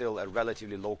 It was still a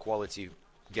relatively low quality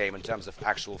game in terms of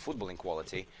actual footballing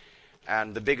quality.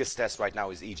 And the biggest test right now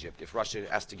is Egypt. If Russia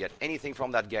has to get anything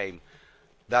from that game,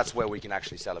 that's where we can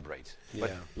actually celebrate. Yeah.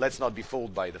 But let's not be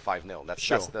fooled by the 5-0.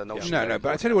 That's the notion. No,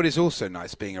 but I tell you what is also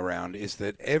nice being around is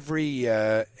that every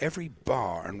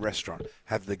bar and restaurant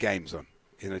have the games on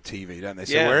in a TV, don't they?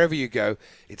 So wherever you go,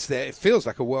 it's there. It feels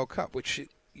like a World Cup, which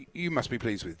you must be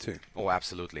pleased with too. Oh,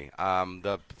 absolutely.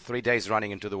 The 3 days running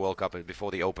into the World Cup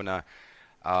before the opener,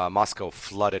 Moscow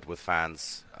flooded with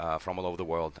fans from all over the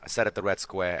world. I sat at the Red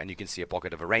Square, and you can see a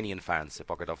pocket of Iranian fans, a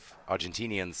pocket of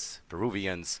Argentinians,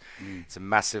 Peruvians. It's a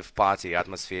massive party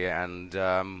atmosphere,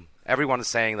 and everyone is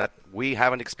saying that we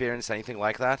haven't experienced anything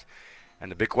like that, and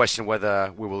the big question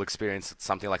whether we will experience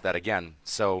something like that again.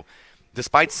 So,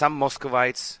 despite some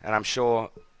Muscovites, and I'm sure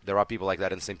there are people like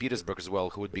that in St. Petersburg as well,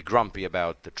 who would be grumpy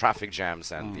about the traffic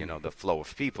jams and the flow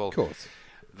of people. Of course.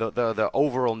 The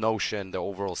overall notion, the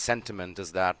overall sentiment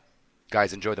is that,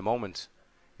 guys, enjoy the moment.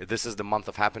 This is the month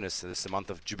of happiness. This is the month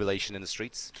of jubilation in the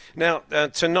streets. Now,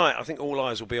 tonight, I think all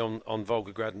eyes will be on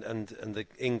Volgograd and the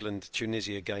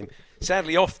England-Tunisia game.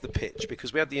 Sadly, off the pitch,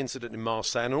 because we had the incident in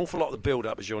Marseille, and an awful lot of the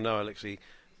build-up, as you'll know, Alexei,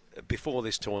 before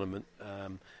this tournament,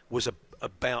 was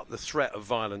about the threat of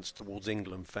violence towards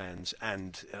England fans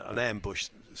and an ambush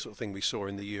sort of thing we saw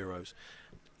in the Euros.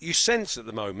 You sense at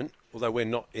the moment, although we're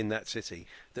not in that city,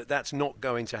 that that's not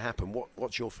going to happen.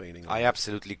 What's your feeling? I'm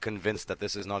absolutely convinced that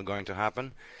this is not going to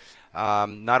happen.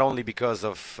 Not only because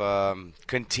of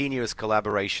continuous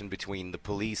collaboration between the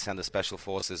police and the special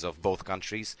forces of both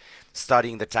countries,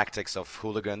 studying the tactics of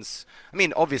hooligans.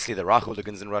 Obviously there are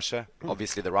hooligans in Russia.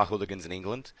 Obviously there are hooligans in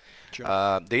England. Sure.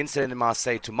 The incident in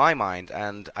Marseille, to my mind,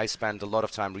 and I spent a lot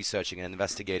of time researching and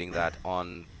investigating that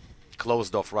on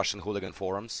closed-off Russian hooligan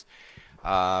forums,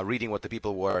 reading what the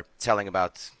people were telling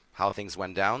about how things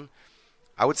went down.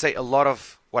 I would say a lot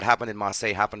of what happened in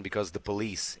Marseille happened because the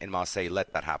police in Marseille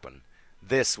let that happen.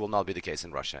 This will not be the case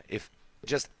in Russia. If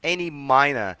just any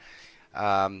minor,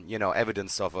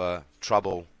 evidence of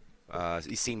trouble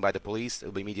is seen by the police, it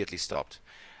will be immediately stopped.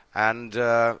 And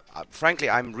frankly,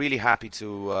 I'm really happy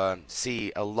to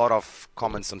see a lot of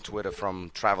comments on Twitter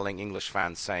from traveling English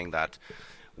fans saying that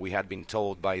we had been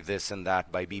told by this and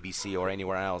that, by BBC or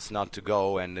anywhere else, not to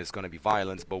go and there's going to be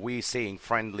violence, but we're seeing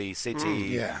friendly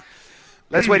city.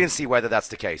 Let's wait and see whether that's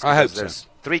the case. I hope so. There's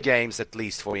 3 games at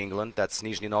least for England. That's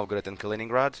Nizhny Novgorod and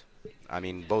Kaliningrad.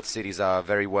 Both cities are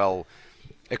very well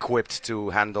equipped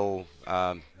to handle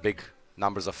big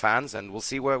numbers of fans, and we'll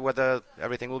see whether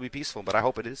everything will be peaceful, but I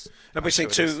hope it is. And we've seen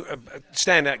 2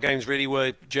 standout games really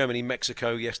were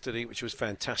Germany-Mexico yesterday, which was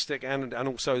fantastic, and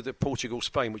also the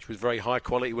Portugal-Spain, which was very high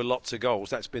quality with lots of goals.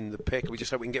 That's been the pick. We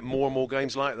just hope we can get more and more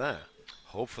games like that.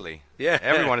 Hopefully. Yeah.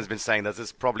 Everyone has been saying that this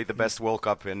is probably the best World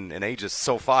Cup in ages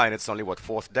so far, and it's only,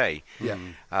 4th day?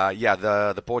 Yeah.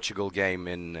 The Portugal game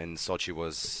in Sochi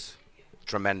was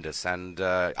tremendous, and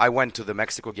I went to the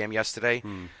Mexico game yesterday.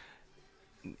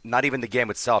 Not even the game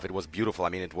itself, it was beautiful.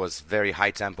 It was very high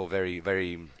tempo, very,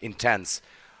 very intense.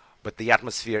 But the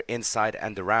atmosphere inside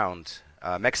and around,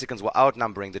 Mexicans were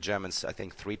outnumbering the Germans, I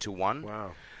think, 3-1.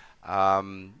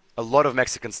 Wow. A lot of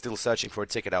Mexicans still searching for a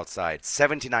ticket outside.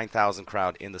 79,000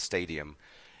 crowd in the stadium.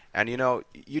 And,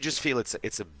 you just feel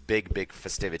it's a big, big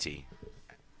festivity.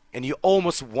 And you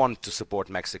almost want to support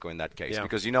Mexico in that case.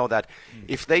 Because you know that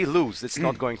if they lose, it's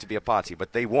not going to be a party.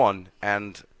 But they won,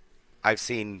 and I've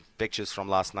seen pictures from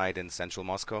last night in central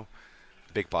Moscow.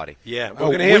 Big party. Yeah,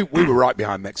 we were right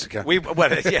behind Mexico.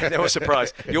 No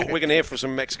surprise. We're going to hear from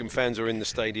some Mexican fans who were in the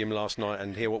stadium last night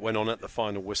and hear what went on at the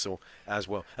final whistle as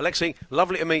well. Alexi,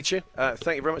 lovely to meet you.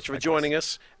 Thank you very much for joining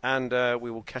us, and we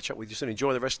will catch up with you soon.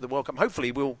 Enjoy the rest of the World Cup.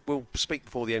 Hopefully, we'll speak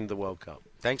before the end of the World Cup.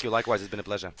 Thank you. Likewise, it's been a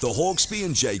pleasure. The Hawksbee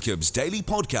and Jacobs Daily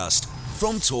Podcast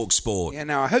from TalkSport. Yeah,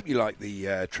 now I hope you like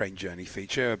the train journey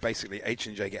feature. Basically,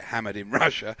 H&J get hammered in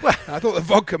Russia. I thought the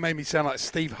vodka made me sound like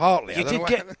Steve Hartley.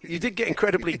 You did get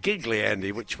incredibly giggly,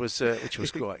 Andy, which was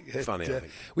quite funny. I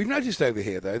think. We've noticed over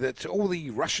here, though, that all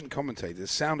the Russian commentators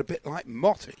sound a bit like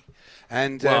Motti.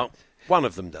 And one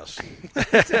of them does.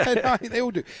 They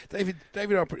all do. David,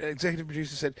 our executive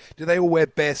producer, said, "Do they all wear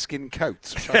bearskin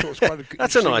coats?" Which I thought was quite a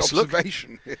That's a nice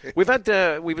observation.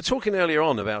 Look. We were talking earlier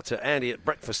on about Andy at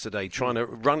breakfast today, trying to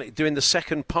run it, doing the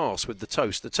second pass with the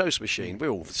toast machine. We've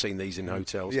all seen these in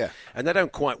hotels, and they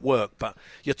don't quite work. But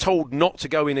you're told not to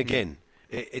go in again.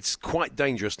 It's quite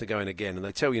dangerous to go in again, and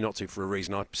they tell you not to for a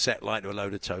reason. I set light to a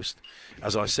load of toast,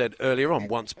 as I said earlier on,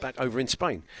 once back over in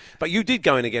Spain. But you did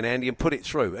go in again, Andy, and put it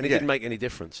through, and it didn't make any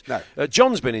difference. No.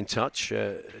 John's been in touch,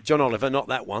 John Oliver, not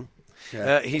that one.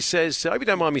 Yeah. He says, I hope you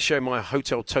don't mind me sharing my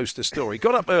hotel toaster story.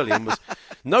 Got up early and was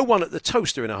no one at the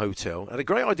toaster in a hotel. Had a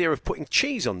great idea of putting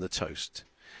cheese on the toast.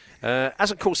 As,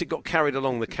 of course, it got carried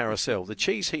along the carousel, the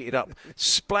cheese heated up,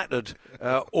 splattered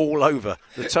all over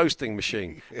the toasting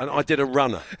machine, and I did a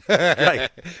runner.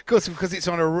 Of course, because it's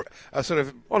on a sort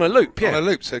of... On a loop, yeah. On a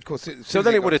loop, so of course... So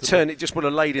then it would have turned, it just would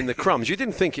have laid in the crumbs. You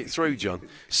didn't think it through, John.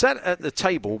 Sat at the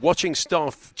table watching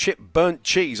staff chip burnt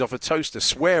cheese off a toaster,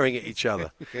 swearing at each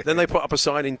other. Then they put up a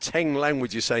sign in 10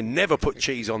 languages saying, never put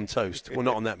cheese on toast. Well,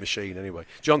 not on that machine, anyway.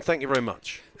 John, thank you very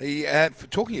much.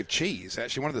 Talking of cheese,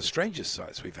 actually, one of the strangest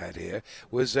sights we've had here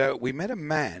was we met a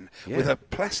man with a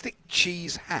plastic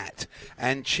cheese hat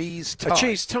and cheese tie. A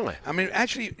cheese tie? I mean,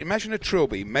 actually, imagine a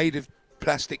trilby made of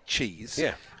plastic cheese.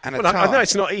 Yeah. And a tie. I know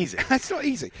it's not easy. It's not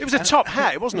easy. It was a top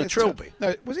hat. It wasn't a trilby.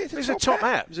 No, was it? It was a top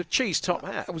hat. It was a cheese top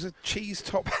hat. It was a cheese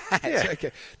top hat. Yeah.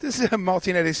 Okay. Does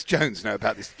Martin Ellis-Jones know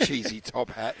about this cheesy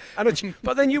top hat?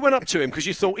 But then you went up to him because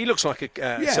you thought he looks like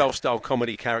a self-styled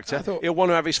comedy character. He'll want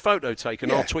to have his photo taken.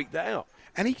 I'll tweet that out.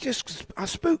 And I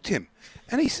spooked him.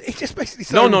 And he just basically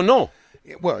said... No.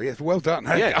 Well, yes, well done.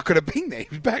 Yeah. I could have been there. He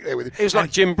was back there with him. It was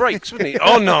like Jim Breaks, wasn't he?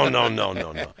 Oh, no.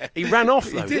 He ran off,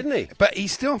 though, didn't he? But he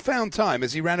still found time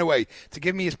as he ran away to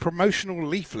give me his promotional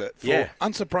leaflet for,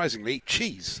 unsurprisingly,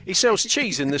 cheese. He sells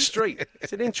cheese in the street.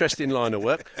 It's an interesting line of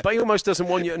work, but he almost doesn't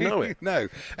want you to know it. No.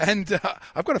 And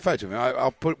I've got a photo of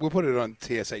him. We'll put it on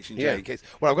TSH&J in case.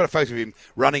 Well, I've got a photo of him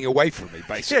running away from me,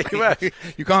 basically. Yeah,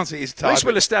 you can't see his tie. At least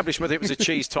we'll establish whether it was a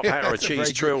cheese top hat or a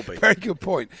cheese trilby. Very good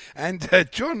point. And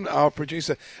John, our producer,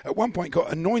 at one point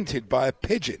got anointed by a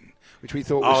pigeon, which we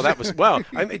thought was... Oh, that was... Well,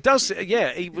 it does...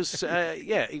 he was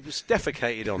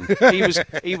defecated on.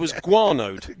 He was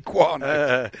guanoed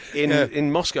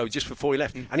in Moscow just before he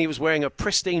left. And he was wearing a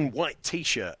pristine white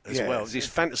T-shirt as well. It was his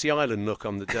Fantasy Island look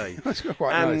on the day. That's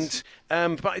quite nice.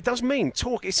 But it does mean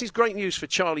This is great news for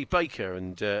Charlie Baker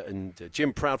and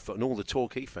Jim Proudfoot and all the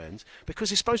Torquay fans,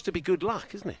 because it's supposed to be good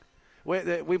luck, isn't it?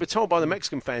 We were told by the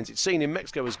Mexican fans it's seen in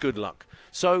Mexico as good luck.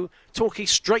 So Torquay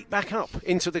straight back up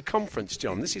into the conference,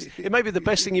 John. It may be the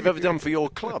best thing you've ever done for your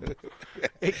club.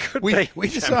 It could be. We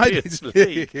decided.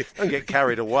 League. Don't get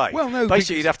carried away. Well, no.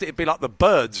 Basically, it'd be like the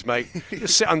Birds, mate.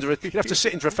 You'd have to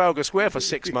sit in Trafalgar Square for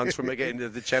 6 months from getting to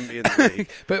the Champions League.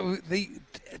 But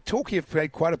Torquay have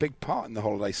played quite a big part in the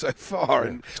holiday so far.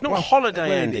 And it's not a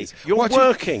holiday, Andy. You're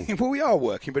working. Well, we are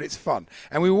working, but it's fun.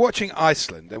 And we were watching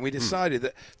Iceland, and we decided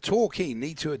that Torquay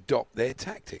need to adopt their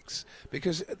tactics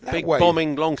because that big way,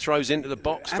 bombing, long throws into the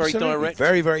box, very direct,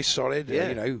 very, very solid.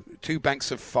 Yeah. 2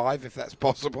 banks of 5 if that's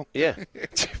possible. Yeah,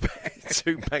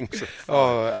 2 banks of 5.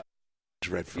 Oh.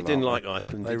 Dreadful. You didn't like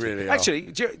Iceland. They really are. Actually,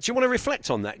 do you want to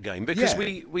reflect on that game? Because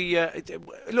we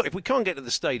look, if we can't get to the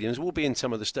stadiums, we'll be in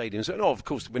some of the stadiums. And of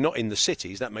course, we're not in the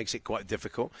cities. That makes it quite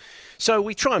difficult. So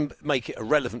we try and make it a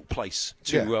relevant place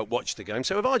to watch the game.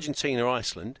 So if Argentina,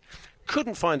 Iceland,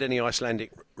 couldn't find any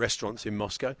Icelandic restaurants in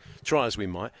Moscow, try as we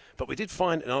might, but we did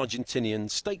find an Argentinian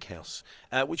steakhouse,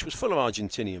 which was full of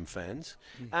Argentinian fans.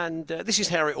 And this is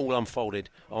how it all unfolded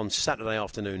on Saturday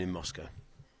afternoon in Moscow.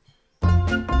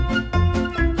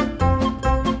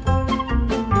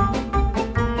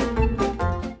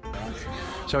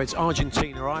 So it's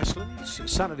Argentina-Iceland,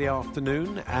 Saturday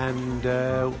afternoon, and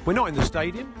we're not in the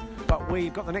stadium, but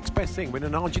we've got the next best thing. We're in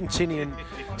an Argentinian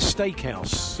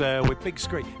steakhouse with big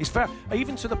screen. It's fair,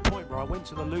 even to the point where I went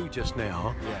to the loo just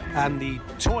now, and the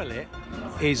toilet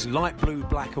is light blue,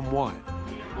 black and white.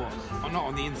 Oh, not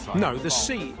on the inside. No, the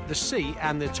C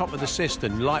and the top of the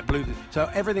cistern, light blue. So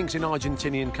everything's in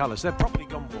Argentinian colours. They're properly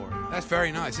gone for it. That's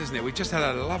very nice, isn't it? We just had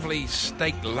a lovely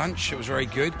steak lunch. It was very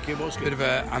good. It was good. Bit of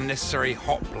an unnecessary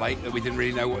hot plate that we didn't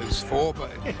really know what it was for, but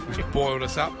it boiled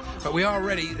us up. But we are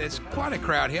ready. There's quite a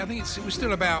crowd here. I think we're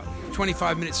still about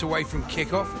 25 minutes away from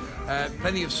kickoff.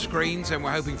 Plenty of screens, and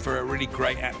we're hoping for a really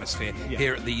great atmosphere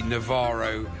here at the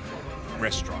Navarro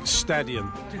restaurant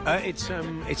stadium.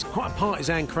 It's quite a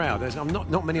partisan crowd. There's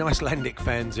not many Icelandic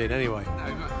fans in anyway.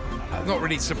 No, not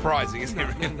really surprising, is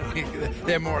it?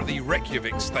 They're more at the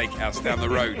Reykjavik Steakhouse down the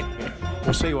road.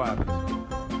 We'll see what happens.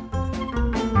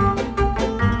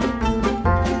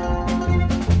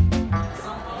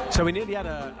 So we nearly had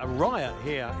a riot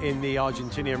here in the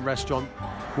Argentinian restaurant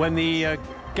when the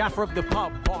gaffer of the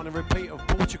pub put on a repeat of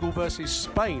Portugal versus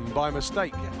Spain by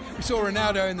mistake. We saw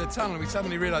Ronaldo in the tunnel and we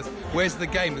suddenly realised, where's the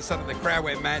game? And suddenly the crowd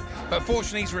went mad. But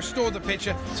fortunately he's restored the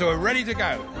picture, so we're ready to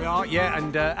go. We are, yeah,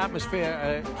 and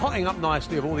atmosphere hotting up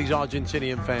nicely with all these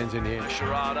Argentinian fans in here.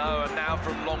 Mascherano, and now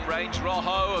from long range,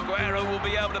 Rojo, Aguero will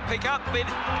be able to pick up mid,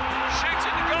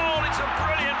 shooting the goal. It's a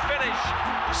brilliant finish.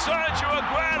 Sergio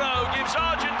Aguero gives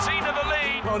Argentina the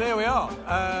lead. Well, there we are.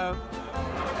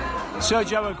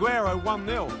 Sergio Aguero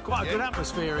 1-0. Quite a good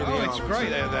atmosphere in here. Oh, it's great.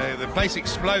 The place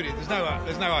exploded. There's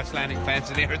no Icelandic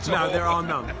fans in here at all. No, there are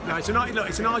none. No, it's an you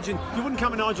wouldn't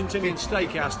come to an Argentinian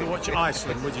steakhouse to watch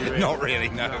Iceland, would you? Really? Not really,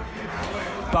 no.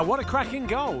 But what a cracking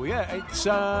goal! Yeah, it's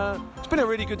been a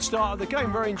really good start of the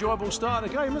game. Very enjoyable start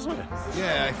of the game, isn't it?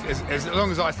 Yeah, as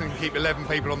long as Iceland can keep 11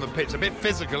 people on the pitch, a bit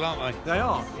physical, aren't they? They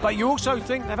are. But you also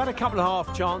think they've had a couple of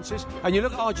half chances, and you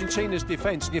look at Argentina's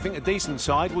defence, and you think a decent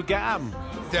side would get at them.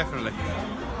 Definitely.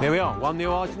 Here we are, 1-0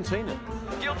 Argentina.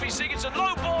 Gylfi Sigurdsson,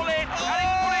 low ball in, and it's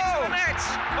put into the net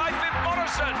by Finn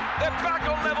Bonason. They're back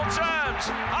on level terms.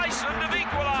 Iceland have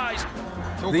equalised.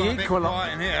 It's all got a bit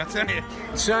quiet in here, I tell you.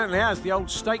 It certainly has. The old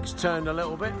stakes turned a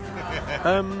little bit.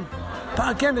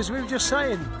 But again, as we were just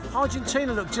saying,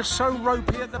 Argentina look just so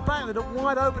ropey at the back. They look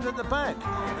wide open at the back.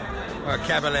 Well,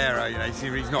 Caballero,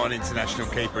 he's not an international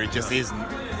keeper. He just isn't.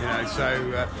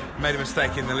 So made a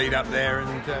mistake in the lead up there,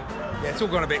 and it's all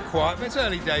gone a bit quiet. But it's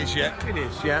early days yet. It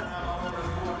is, yeah.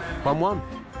 1-1.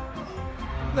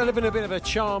 They're living a bit of a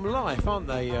charmed life, aren't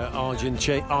they,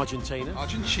 Argentina? Argentina,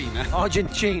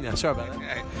 sorry about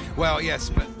that. Well, yes,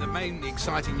 but the main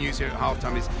exciting news here at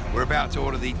halftime is we're about to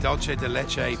order the dulce de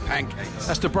leche pancakes.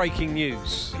 That's the breaking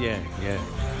news, yeah.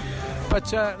 But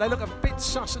they look a bit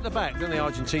sus at the back, don't they,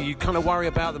 Argentina? You kind of worry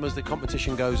about them as the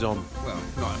competition goes on. Well,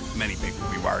 not many people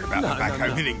will be worried about them back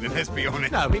home in England, let's be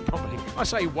honest. No, I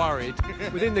say worried.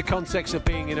 Within the context of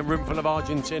being in a room full of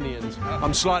Argentinians,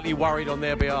 I'm slightly worried on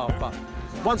their behalf, but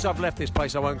once I've left this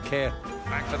place, I won't care.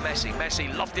 Back for Messi. Messi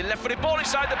lofted left-footed ball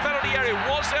inside the penalty area.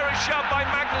 Was there a shove by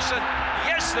Magnusson?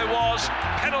 Yes, there was.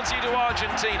 Penalty to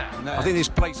Argentina. No. I think this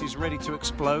place is ready to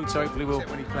explode, so hopefully we'll...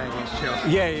 Except when he's playing against Chelsea.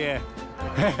 Yeah.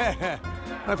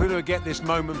 Hopefully we'll get this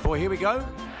moment for. Here we go.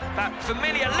 That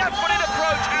familiar left-footed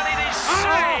approach, and it is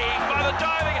saved by the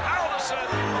diving Halverson.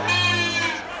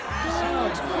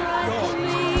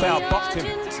 Foul boxed him.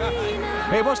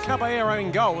 It was Caballero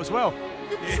in goal as well.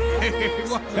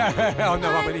 Oh no,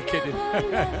 I'm only kidding.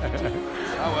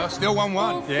 Oh well, still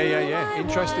 1-1. Yeah.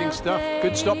 Interesting stuff.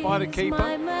 Good stop by the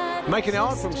keeper. Making it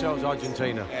hard for themselves,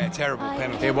 Argentina. Yeah, terrible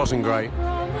penalty. It wasn't great.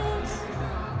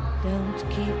 Don't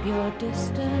keep your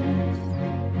distance.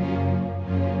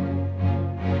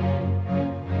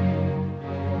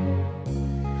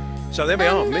 So there we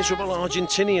are, miserable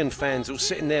Argentinian fans all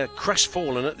sitting there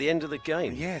crestfallen at the end of the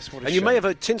game. Yes, what a And you shame. may have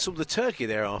heard Tinsel the turkey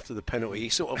there after the penalty. He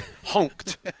sort of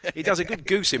honked. He does a good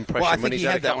goose impression Well, I think when he's he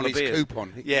had had a that couple on of his beers.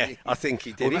 coupon. Yeah, I think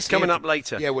he did. Well, He's coming hear up from-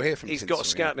 later. Yeah, we'll hear from He's Tinsel, got a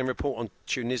scouting report on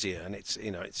Tunisia, and it's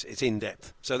in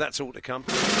depth. So that's all to come.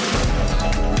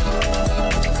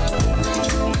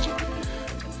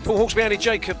 Paul Hawksby, Andy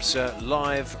Jacobs,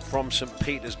 live from St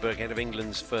Petersburg, ahead of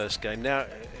England's first game. Now,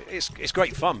 it's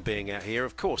great fun being out here,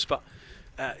 of course, but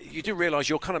you do realise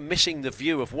you're kind of missing the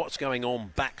view of what's going on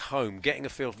back home, getting a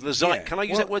feel for the zeitgeist. Can I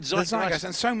use that word, zeitgeist? The zeitgeist,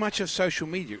 and so much of social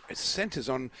media centres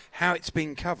on how it's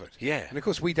being covered. Yeah. And of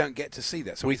course we don't get to see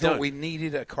that, so We we thought don't. we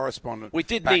needed a correspondent. We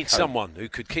did back need home. someone who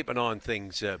could keep an eye on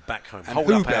things back home, And hold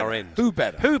who up our better? end. Who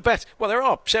better? Who better? Well, there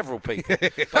are several people,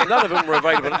 but none of them were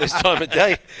available at this time of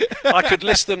day. I could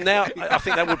list them now. I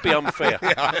think that would be unfair.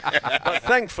 But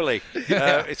thankfully,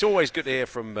 it's always good to hear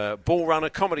from ball runner,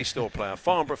 comedy store player,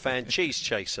 Farnborough fan, cheese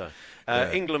chaser,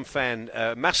 England fan,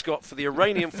 mascot for the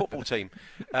Iranian football team.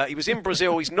 He was in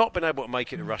Brazil. He's not been able to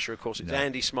make it to Russia, of course. It's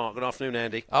Andy Smart. Good afternoon,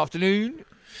 Andy. Afternoon.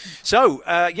 So,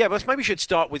 but maybe we should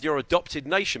start with your adopted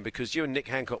nation, because you and Nick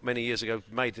Hancock many years ago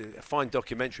made a fine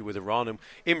documentary with Iran. And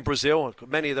in Brazil,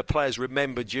 many of the players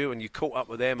remembered you, and you caught up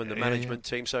with them and the management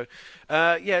team. So,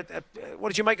 what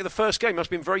did you make of the first game? You must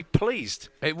have been very pleased.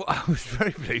 I was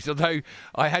very pleased, although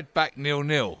I had back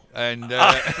 0-0. And,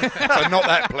 so not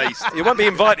that pleased. You won't be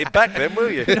invited back then, will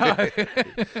you?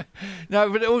 No,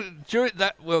 but during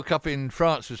that World Cup in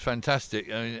France was fantastic.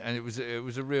 And it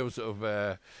was a real sort of...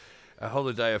 a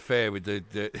holiday affair with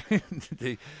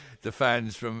the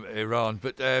fans from Iran.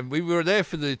 But we were there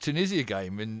for the Tunisia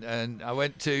game, and I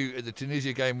went to the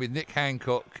Tunisia game with Nick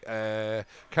Hancock,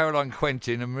 Caroline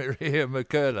Quentin and Maria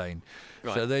McCurlane.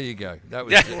 Right. So there you go. That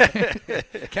was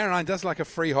Caroline does like a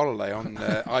free holiday on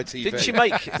ITV. Didn't she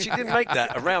make? She didn't make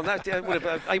that around that. They would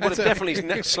have definitely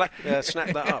snapped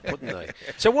that up, wouldn't they?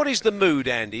 So what is the mood,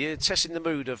 Andy? You're assessing the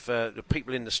mood of the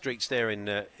people in the streets there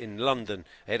in London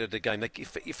ahead of the game.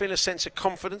 You feel a sense of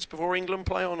confidence before England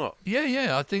play or not?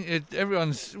 Yeah. I think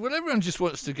everyone just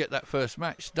wants to get that first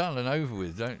match done and over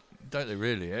with, don't they?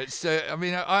 Really? It's. I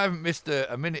mean, I haven't missed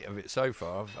a minute of it so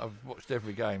far. I've watched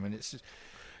every game, and it's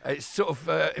sort of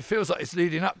it feels like it's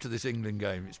leading up to this England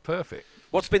game. It's perfect.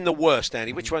 What's been the worst,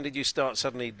 Andy? Which one did you start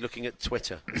suddenly looking at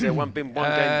Twitter? Has there been one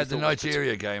game? The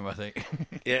Nigeria game, I think.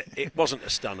 Yeah, it wasn't a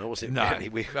stunner, was it? No, really?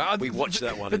 We watched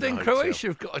that one. But then Croatia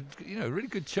have got a really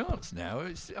good chance now.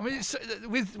 It's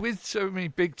with so many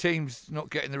big teams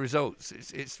not getting the results,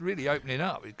 it's really opening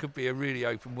up. It could be a really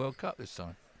open World Cup this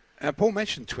time. Paul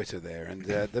mentioned Twitter there, and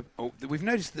we've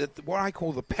noticed that what I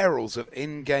call the perils of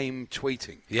in-game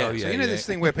tweeting. Yeah, this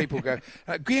thing where people go,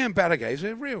 Guillaume Balaguer is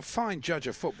a real fine judge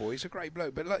of football. He's a great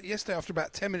bloke. But yesterday, after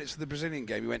about 10 minutes of the Brazilian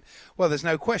game, he went, well, there's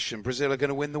no question Brazil are going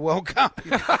to win the World Cup.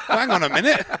 Hang on a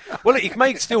minute. Well, it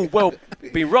may still well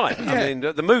be right. Yeah. I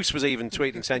mean, the Moose was even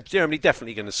tweeting saying, Germany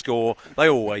definitely going to score. They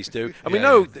always do. And we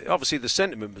know, obviously, the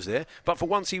sentiment was there, but for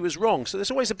once he was wrong. So there's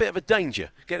always a bit of a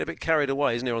danger, getting a bit carried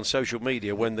away, isn't there, on social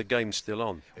media when the game's still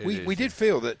on. We did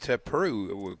feel that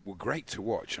Peru were great to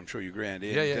watch. I'm sure you agree,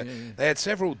 Andy. They had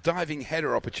several diving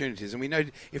header opportunities, and we know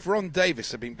if Ron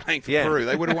Davis had been playing for Peru,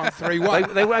 they would have won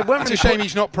 3-1. It's a shame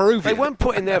he's not Peruvian. They weren't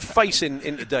putting their face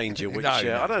into danger, which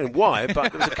I don't know why,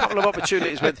 but there was a couple of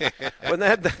opportunities when they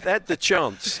had the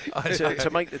chance to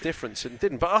make the difference and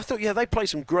didn't. But I thought, they played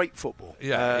some great football.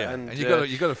 And you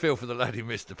got to feel for the lad who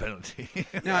missed the penalty.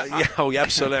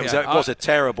 Absolutely. It was a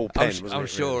terrible pen, wasn't it? I'm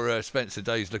sure Spencer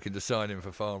Day's looking to sign him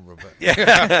for Farnborough.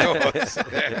 Of course.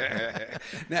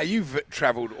 Now, you've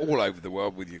travelled all over the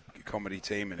world with your comedy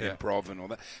team and improv and all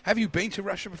that. Have you been to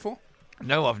Russia before?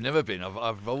 No, I've never been.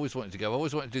 I've always wanted to go. I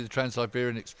always wanted to do the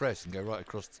Trans-Siberian Express and go right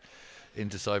across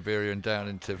into Siberia and down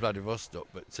into Vladivostok.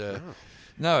 But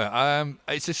no,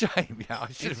 it's a shame.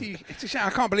 It's a shame. I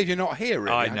can't believe you're not here,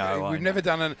 really. I know. We've never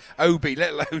done an OB,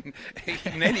 let alone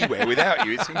even anywhere without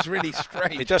you. It seems really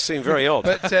strange. It does seem very odd.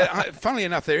 But funnily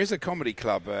enough, there is a comedy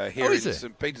club here in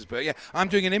St. Petersburg. Yeah, I'm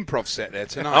doing an improv set there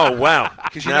tonight. Oh, wow.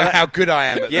 Because you know how good I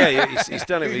am at that. He's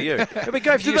done it with you. It'd be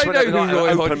great if you just went over an Roy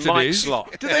open Hodgson mic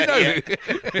slot. Do they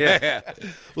know?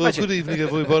 Well, good evening,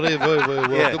 everybody. Very, very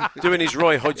welcome. Doing his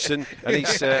Roy Hodgson. And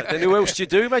he's, then who else do you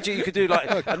do? Imagine you could do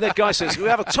and the guy says, we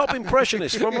have a top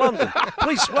impressionist from London.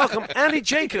 Please welcome Andy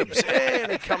Jacobs.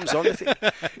 And he comes on.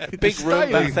 Big room,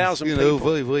 about 1,000 people.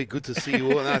 Very, very good to see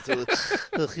you all.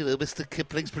 Mr.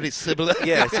 Kipling's pretty similar.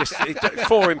 Yeah, it's just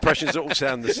 4 impressions all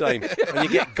sound the same. And you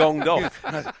get gonged off.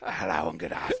 Hello and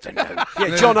good afternoon.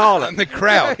 Yeah, John Arlott. And the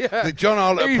crowd. The John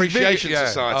Arlott Appreciation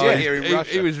Society here in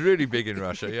Russia. He was really big in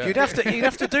Russia, yeah. You'd have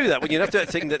to do that when you'd have to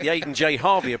think that the Aidan J.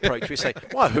 Harvey approach. We say,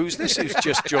 why, who's this who's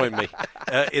just joined me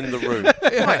in the room?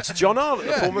 Why, it's John Arlott,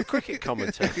 the former cricket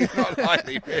commentator. Not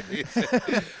likely, really.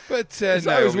 But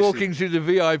I was walking through the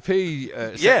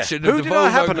VIP section of who the did I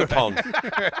happen upon?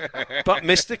 But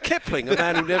Mr. Kipling, a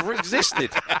man who never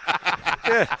existed.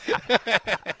 Yeah.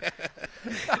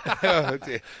 Oh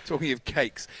dear. Talking of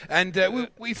cakes, and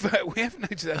we have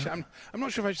noticed actually. I'm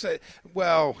not sure if I should say it.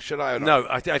 Well, should I or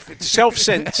not? No,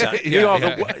 self-censor. You are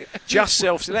just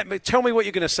self. Tell me what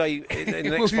you're going to say in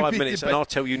the next 5 minutes, and I'll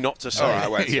tell you not to say. All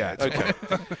right, wait. Yeah. Okay.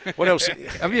 What else?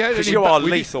 Have you heard? Because you are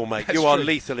lethal, mate. You are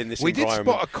lethal in this environment. We did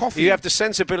spot a coffee. You have the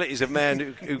sensibilities of a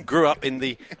man who grew up in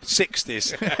the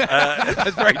 60s.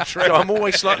 That's very true. So I'm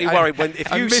always slightly worried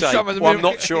if you say, "Well, I'm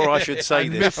not sure I should say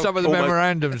this." Missed some of the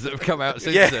memorandums that have come out about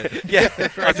since Yeah, then. yeah,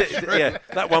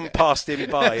 that one passed him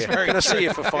by. Yeah. Can I see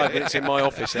you for 5 minutes in my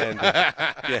office, Andy?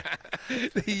 Yeah.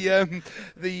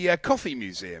 The coffee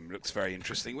museum looks very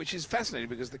interesting, which is fascinating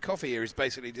because the coffee here is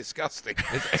basically disgusting.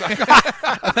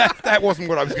 that wasn't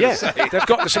what I was going to say. They've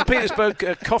got the St.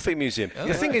 Petersburg Coffee Museum.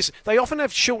 The thing is, they often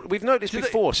have short. We've noticed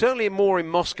before, certainly more in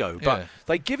Moscow, but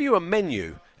they give you a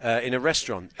menu. In a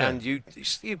restaurant, and you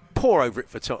pour over it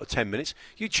for 10 minutes.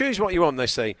 You choose what you want. They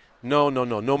say, no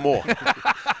more.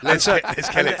 Let's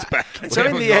get it back. And so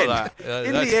in the end,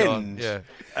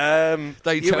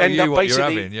 they tell you what you're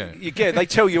having. They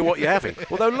tell you what you're having.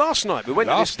 Although last night we went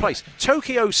to this place,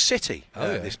 Tokyo City.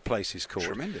 This place is called.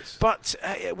 Tremendous. But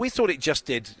we thought it just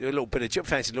did a little bit of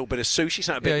fancy, a little bit of sushi,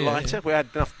 something a bit lighter. We had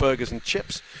enough burgers and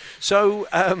chips. So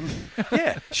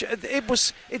it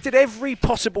did every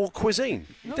possible cuisine,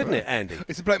 didn't it, Andy?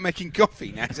 It's a bloke making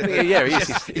coffee now. Yeah,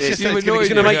 he's going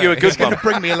to make you a good one. He's going to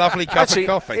bring me a lovely cup of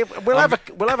coffee. We'll have a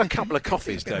couple of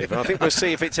coffees, Dave, and I think we'll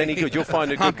see if it's any good. You'll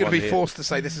find a good one. I'm going to be forced to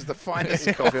say this is the finest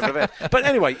coffee I've ever had. But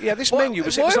anyway, this menu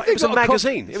was a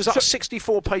magazine. It was like a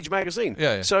 64-page magazine.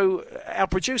 Yeah. So our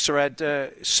producer had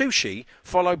sushi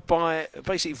followed by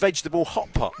basically vegetable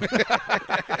hot pot.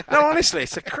 No, honestly,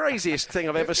 it's the craziest thing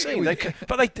I've ever seen.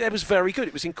 It was very good.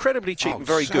 It was incredibly cheap and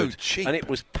very good. Cheap. And it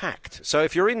was packed. So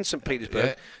if you're in St.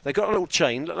 Petersburg, they got a little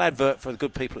little advert for the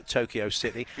good people at Tokyo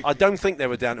City. I don't think they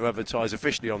were down to advertise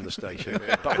officially on the station,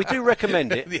 but we do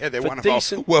recommend it. Yeah, they're for one of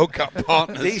decent, our World Cup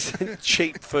partners. Decent,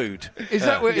 cheap food. Is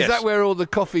that where all the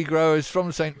coffee growers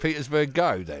from St. Petersburg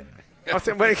go then? I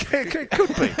think it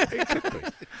could be. It could be.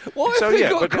 Why have they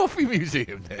got a coffee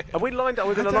museum there? Are we lined up?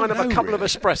 We're going to line up a couple of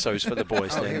espressos for the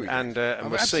boys then, and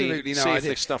we'll see if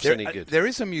this stuff's any good. There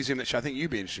is a museum that I think you'd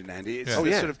be interested in, Andy. It's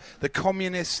sort of the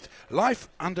communist life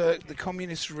under the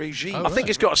communist regime. I think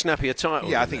it's got a snappier title.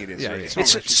 Yeah, I think it is. Yeah.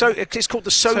 It's called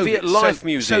the Soviet Life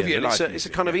Museum. It's a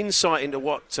kind of insight into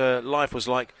what life was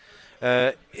like.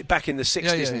 Back in the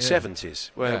 60s and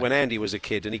 70s, when Andy was a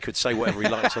kid and he could say whatever he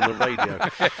liked on the radio.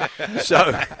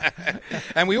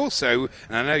 And we also,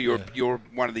 and I know you're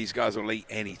one of these guys who'll eat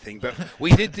anything, but we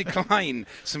did decline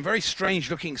some very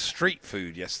strange-looking street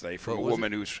food yesterday from a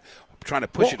woman who was trying to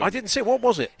push it. I didn't see. What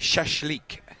was it?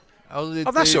 Shashlik.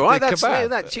 That's all right. That's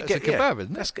kebab. It's a kebab,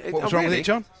 isn't it? What was wrong with it,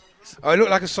 John? Oh, it looked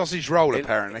like a sausage roll,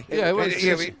 apparently.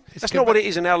 That's not what it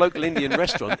is in our local Indian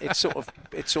restaurant. It's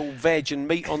all veg and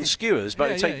meat on skewers,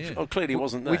 but clearly it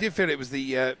wasn't that. We did feel it was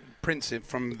the Prince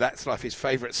from That's Life, his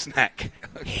favourite snack.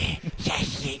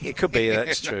 It could be,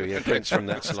 that's true, yeah, Prince from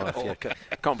That's Life. Yeah.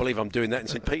 I can't believe I'm doing that in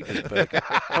St. Petersburg.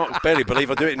 I can't barely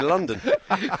believe I do it in London.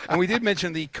 And we did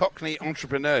mention the Cockney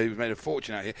entrepreneur who's made a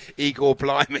fortune out here, Igor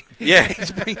Blimey. Yeah.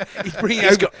 He's bringing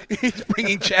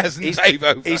Chaz and Dave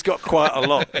over. He's got quite a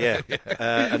lot, yeah.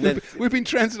 And then we've been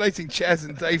translating Chaz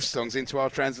and Dave's songs into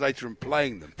our translator and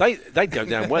playing them. They'd go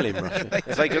down well in Russia.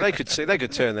 They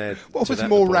could turn their... What was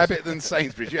more rabbit than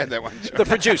Sainsbury's? You had that one, John. The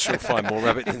producer will find more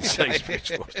rabbit than Sainsbury's.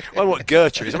 Well, what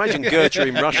Gertrude is. Imagine Gertrude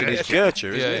in Russian is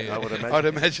Gertrude, isn't it? I would imagine. I'd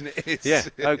imagine it is. Yeah,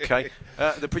 okay.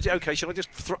 Okay, shall I just...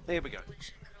 Here we go.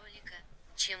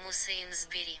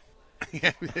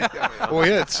 Oh,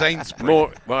 yeah, it's Sainsbury's.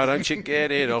 More, why don't you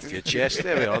get it off your chest?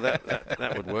 There we are.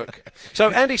 That would work.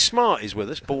 So Andy Smart is with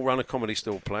us, ball runner, comedy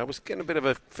store player. I was getting a bit of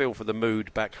a feel for the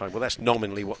mood back home. Well, that's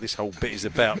nominally what this whole bit is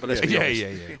about. But let's be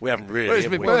honest, we haven't really. Well, it's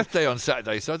my birthday on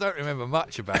Saturday, so I don't remember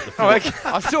much about the film. I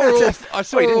saw all.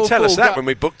 You didn't tell us that when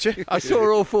we booked you. I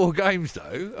saw all 4 games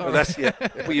though. Well,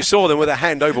 you saw them with a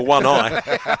hand over one eye.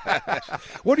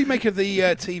 What do you make of the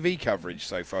TV coverage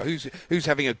so far? Who's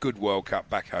having a good World Cup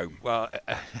back home? Well,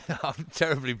 I'm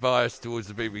terribly biased towards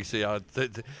the BBC.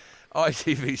 The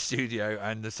ITV studio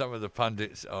and some of the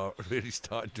pundits are really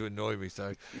starting to annoy me,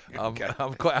 so I'm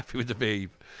quite happy with the Beeb.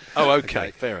 Oh,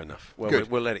 okay, fair enough. Well,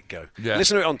 we'll let it go. Yeah.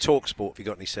 Listen to it on TalkSport if you've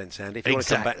got any sense, Andy, if you want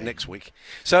to come back next week.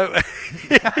 So,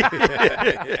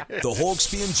 the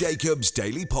Hawksby and Jacobs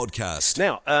Daily Podcast.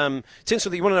 Now,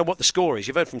 Tinsel, you want to know what the score is.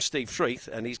 You've heard from Steve Threath,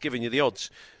 and he's given you the odds.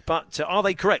 But are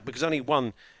they correct? Because only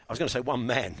one... I was going to say one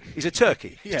man. He's a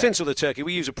turkey. Yeah. Tinsel the turkey.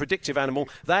 We use a predictive animal.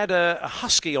 They had a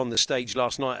husky on the stage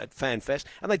last night at FanFest,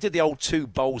 and they did the old 2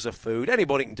 bowls of food.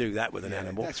 Anybody can do that with an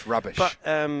animal. That's rubbish. But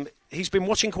he's been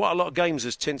watching quite a lot of games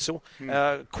as Tinsel.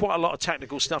 Quite a lot of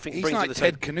tactical stuff he can bring to the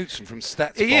Ted table. Knutson from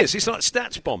Stats Bomb. He is. He's like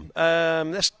Stats Bomb.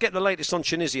 Let's get the latest on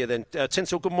Tunisia then.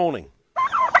 Tinsel, good morning.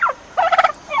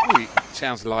 He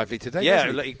sounds lively today.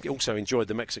 Yeah, he also enjoyed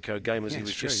the Mexico game, as he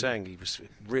was just saying. He was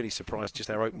really surprised just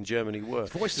how open Germany were.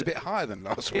 His voice is a bit higher than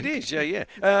last week. It is, yeah.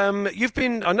 You've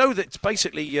been. I know that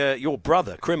basically your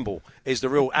brother Crimble is the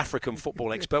real African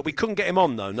football expert. We couldn't get him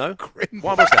on though. No, Crimble.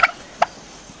 Why was that?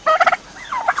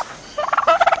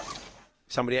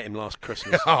 Somebody ate him last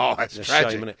Christmas. Oh, that's it's a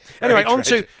tragic. shame, isn't it? Very Anyway,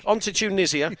 tragic. on to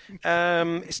Tunisia.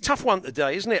 It's a tough one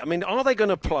today, isn't it? I mean, are they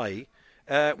going to play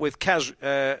with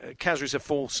Khazri as a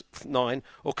false 9,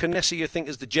 or Knessi, you think,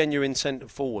 as the genuine centre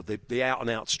forward, the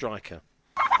out-and-out striker?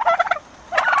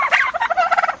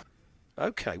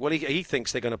 Okay, well, he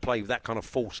thinks they're going to play that kind of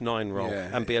false 9 role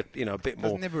and be a bit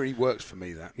more. It never really works for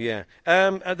me, that. Yeah.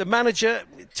 The manager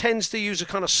tends to use a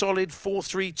kind of solid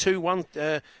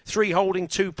 4-3-2-1, 3 holding,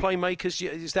 2 playmakers.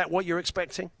 Is that what you're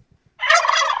expecting?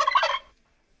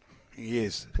 He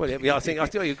is. Well, yeah, I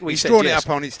think we He's said drawn yes. it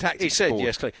up on his tactics He said board.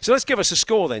 yes, clearly. So let's give us a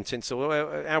score then, Tinsel.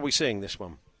 How are we seeing this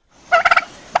one?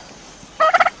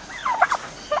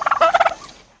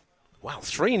 Wow,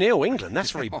 3-0 England. That's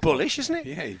very bullish, isn't it?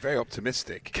 Yeah, he's very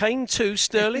optimistic. Kane 2,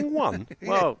 Sterling 1.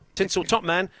 Well, Tinsel, top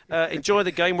man. Enjoy the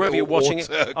game wherever you're watching it.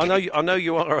 I know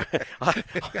you are.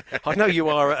 I know you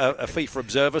are a FIFA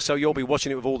observer, so you'll be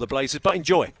watching it with all the Blazers. But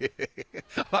enjoy.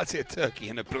 I like to see a turkey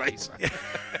in a blazer.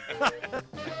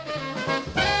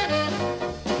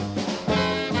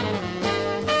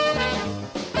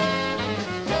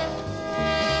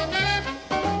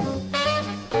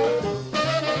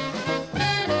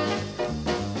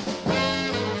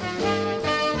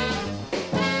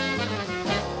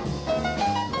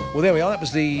 Well, there we are. That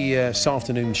was the this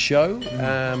afternoon show.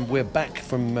 We're back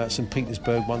from St.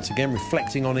 Petersburg once again,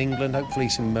 reflecting on England. Hopefully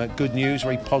some good news,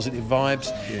 very positive vibes.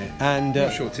 Yeah. And I'm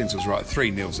not sure Tinsel's right.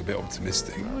 3-0's a bit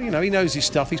optimistic. Well, he knows his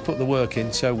stuff. He's put the work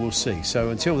in, so we'll see. So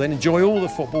until then, enjoy all the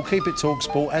football. Keep it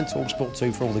TalkSport and TalkSport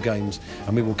 2 for all the games.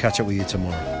 And we will catch up with you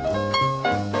tomorrow.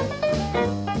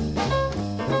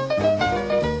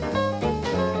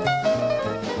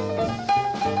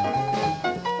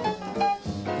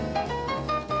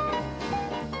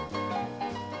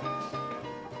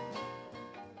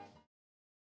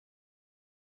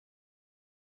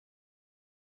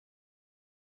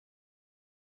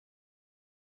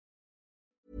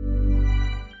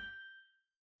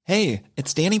 Hey,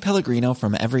 it's Danny Pellegrino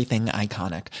from Everything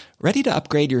Iconic. Ready to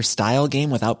upgrade your style game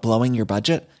without blowing your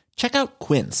budget? Check out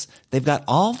Quince. They've got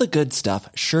all the good stuff,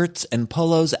 shirts and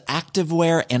polos,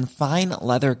 activewear, and fine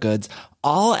leather goods,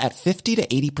 all at 50 to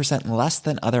 80% less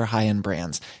than other high-end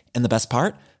brands. And the best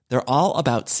part? They're all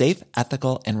about safe,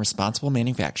 ethical, and responsible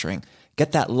manufacturing.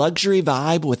 Get that luxury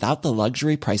vibe without the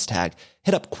luxury price tag.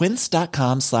 Hit up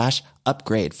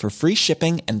quince.com/upgrade for free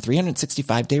shipping and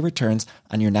 365-day returns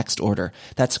on your next order.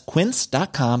 That's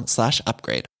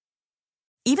quince.com/upgrade.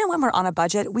 Even when we're on a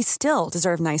budget, we still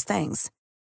deserve nice things.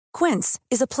 Quince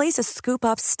is a place to scoop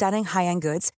up stunning high-end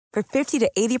goods for 50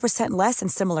 to 80% less than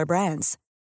similar brands.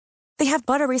 They have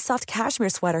buttery soft cashmere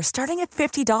sweaters starting at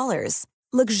 $50,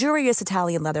 luxurious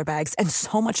Italian leather bags, and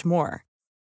so much more.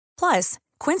 Plus,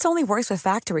 Quince only works with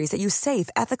factories that use safe,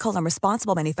 ethical, and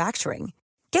responsible manufacturing.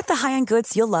 Get the high-end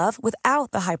goods you'll love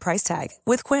without the high price tag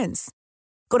with Quince.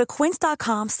 Go to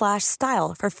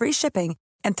quince.com/style for free shipping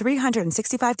and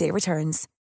 365-day returns.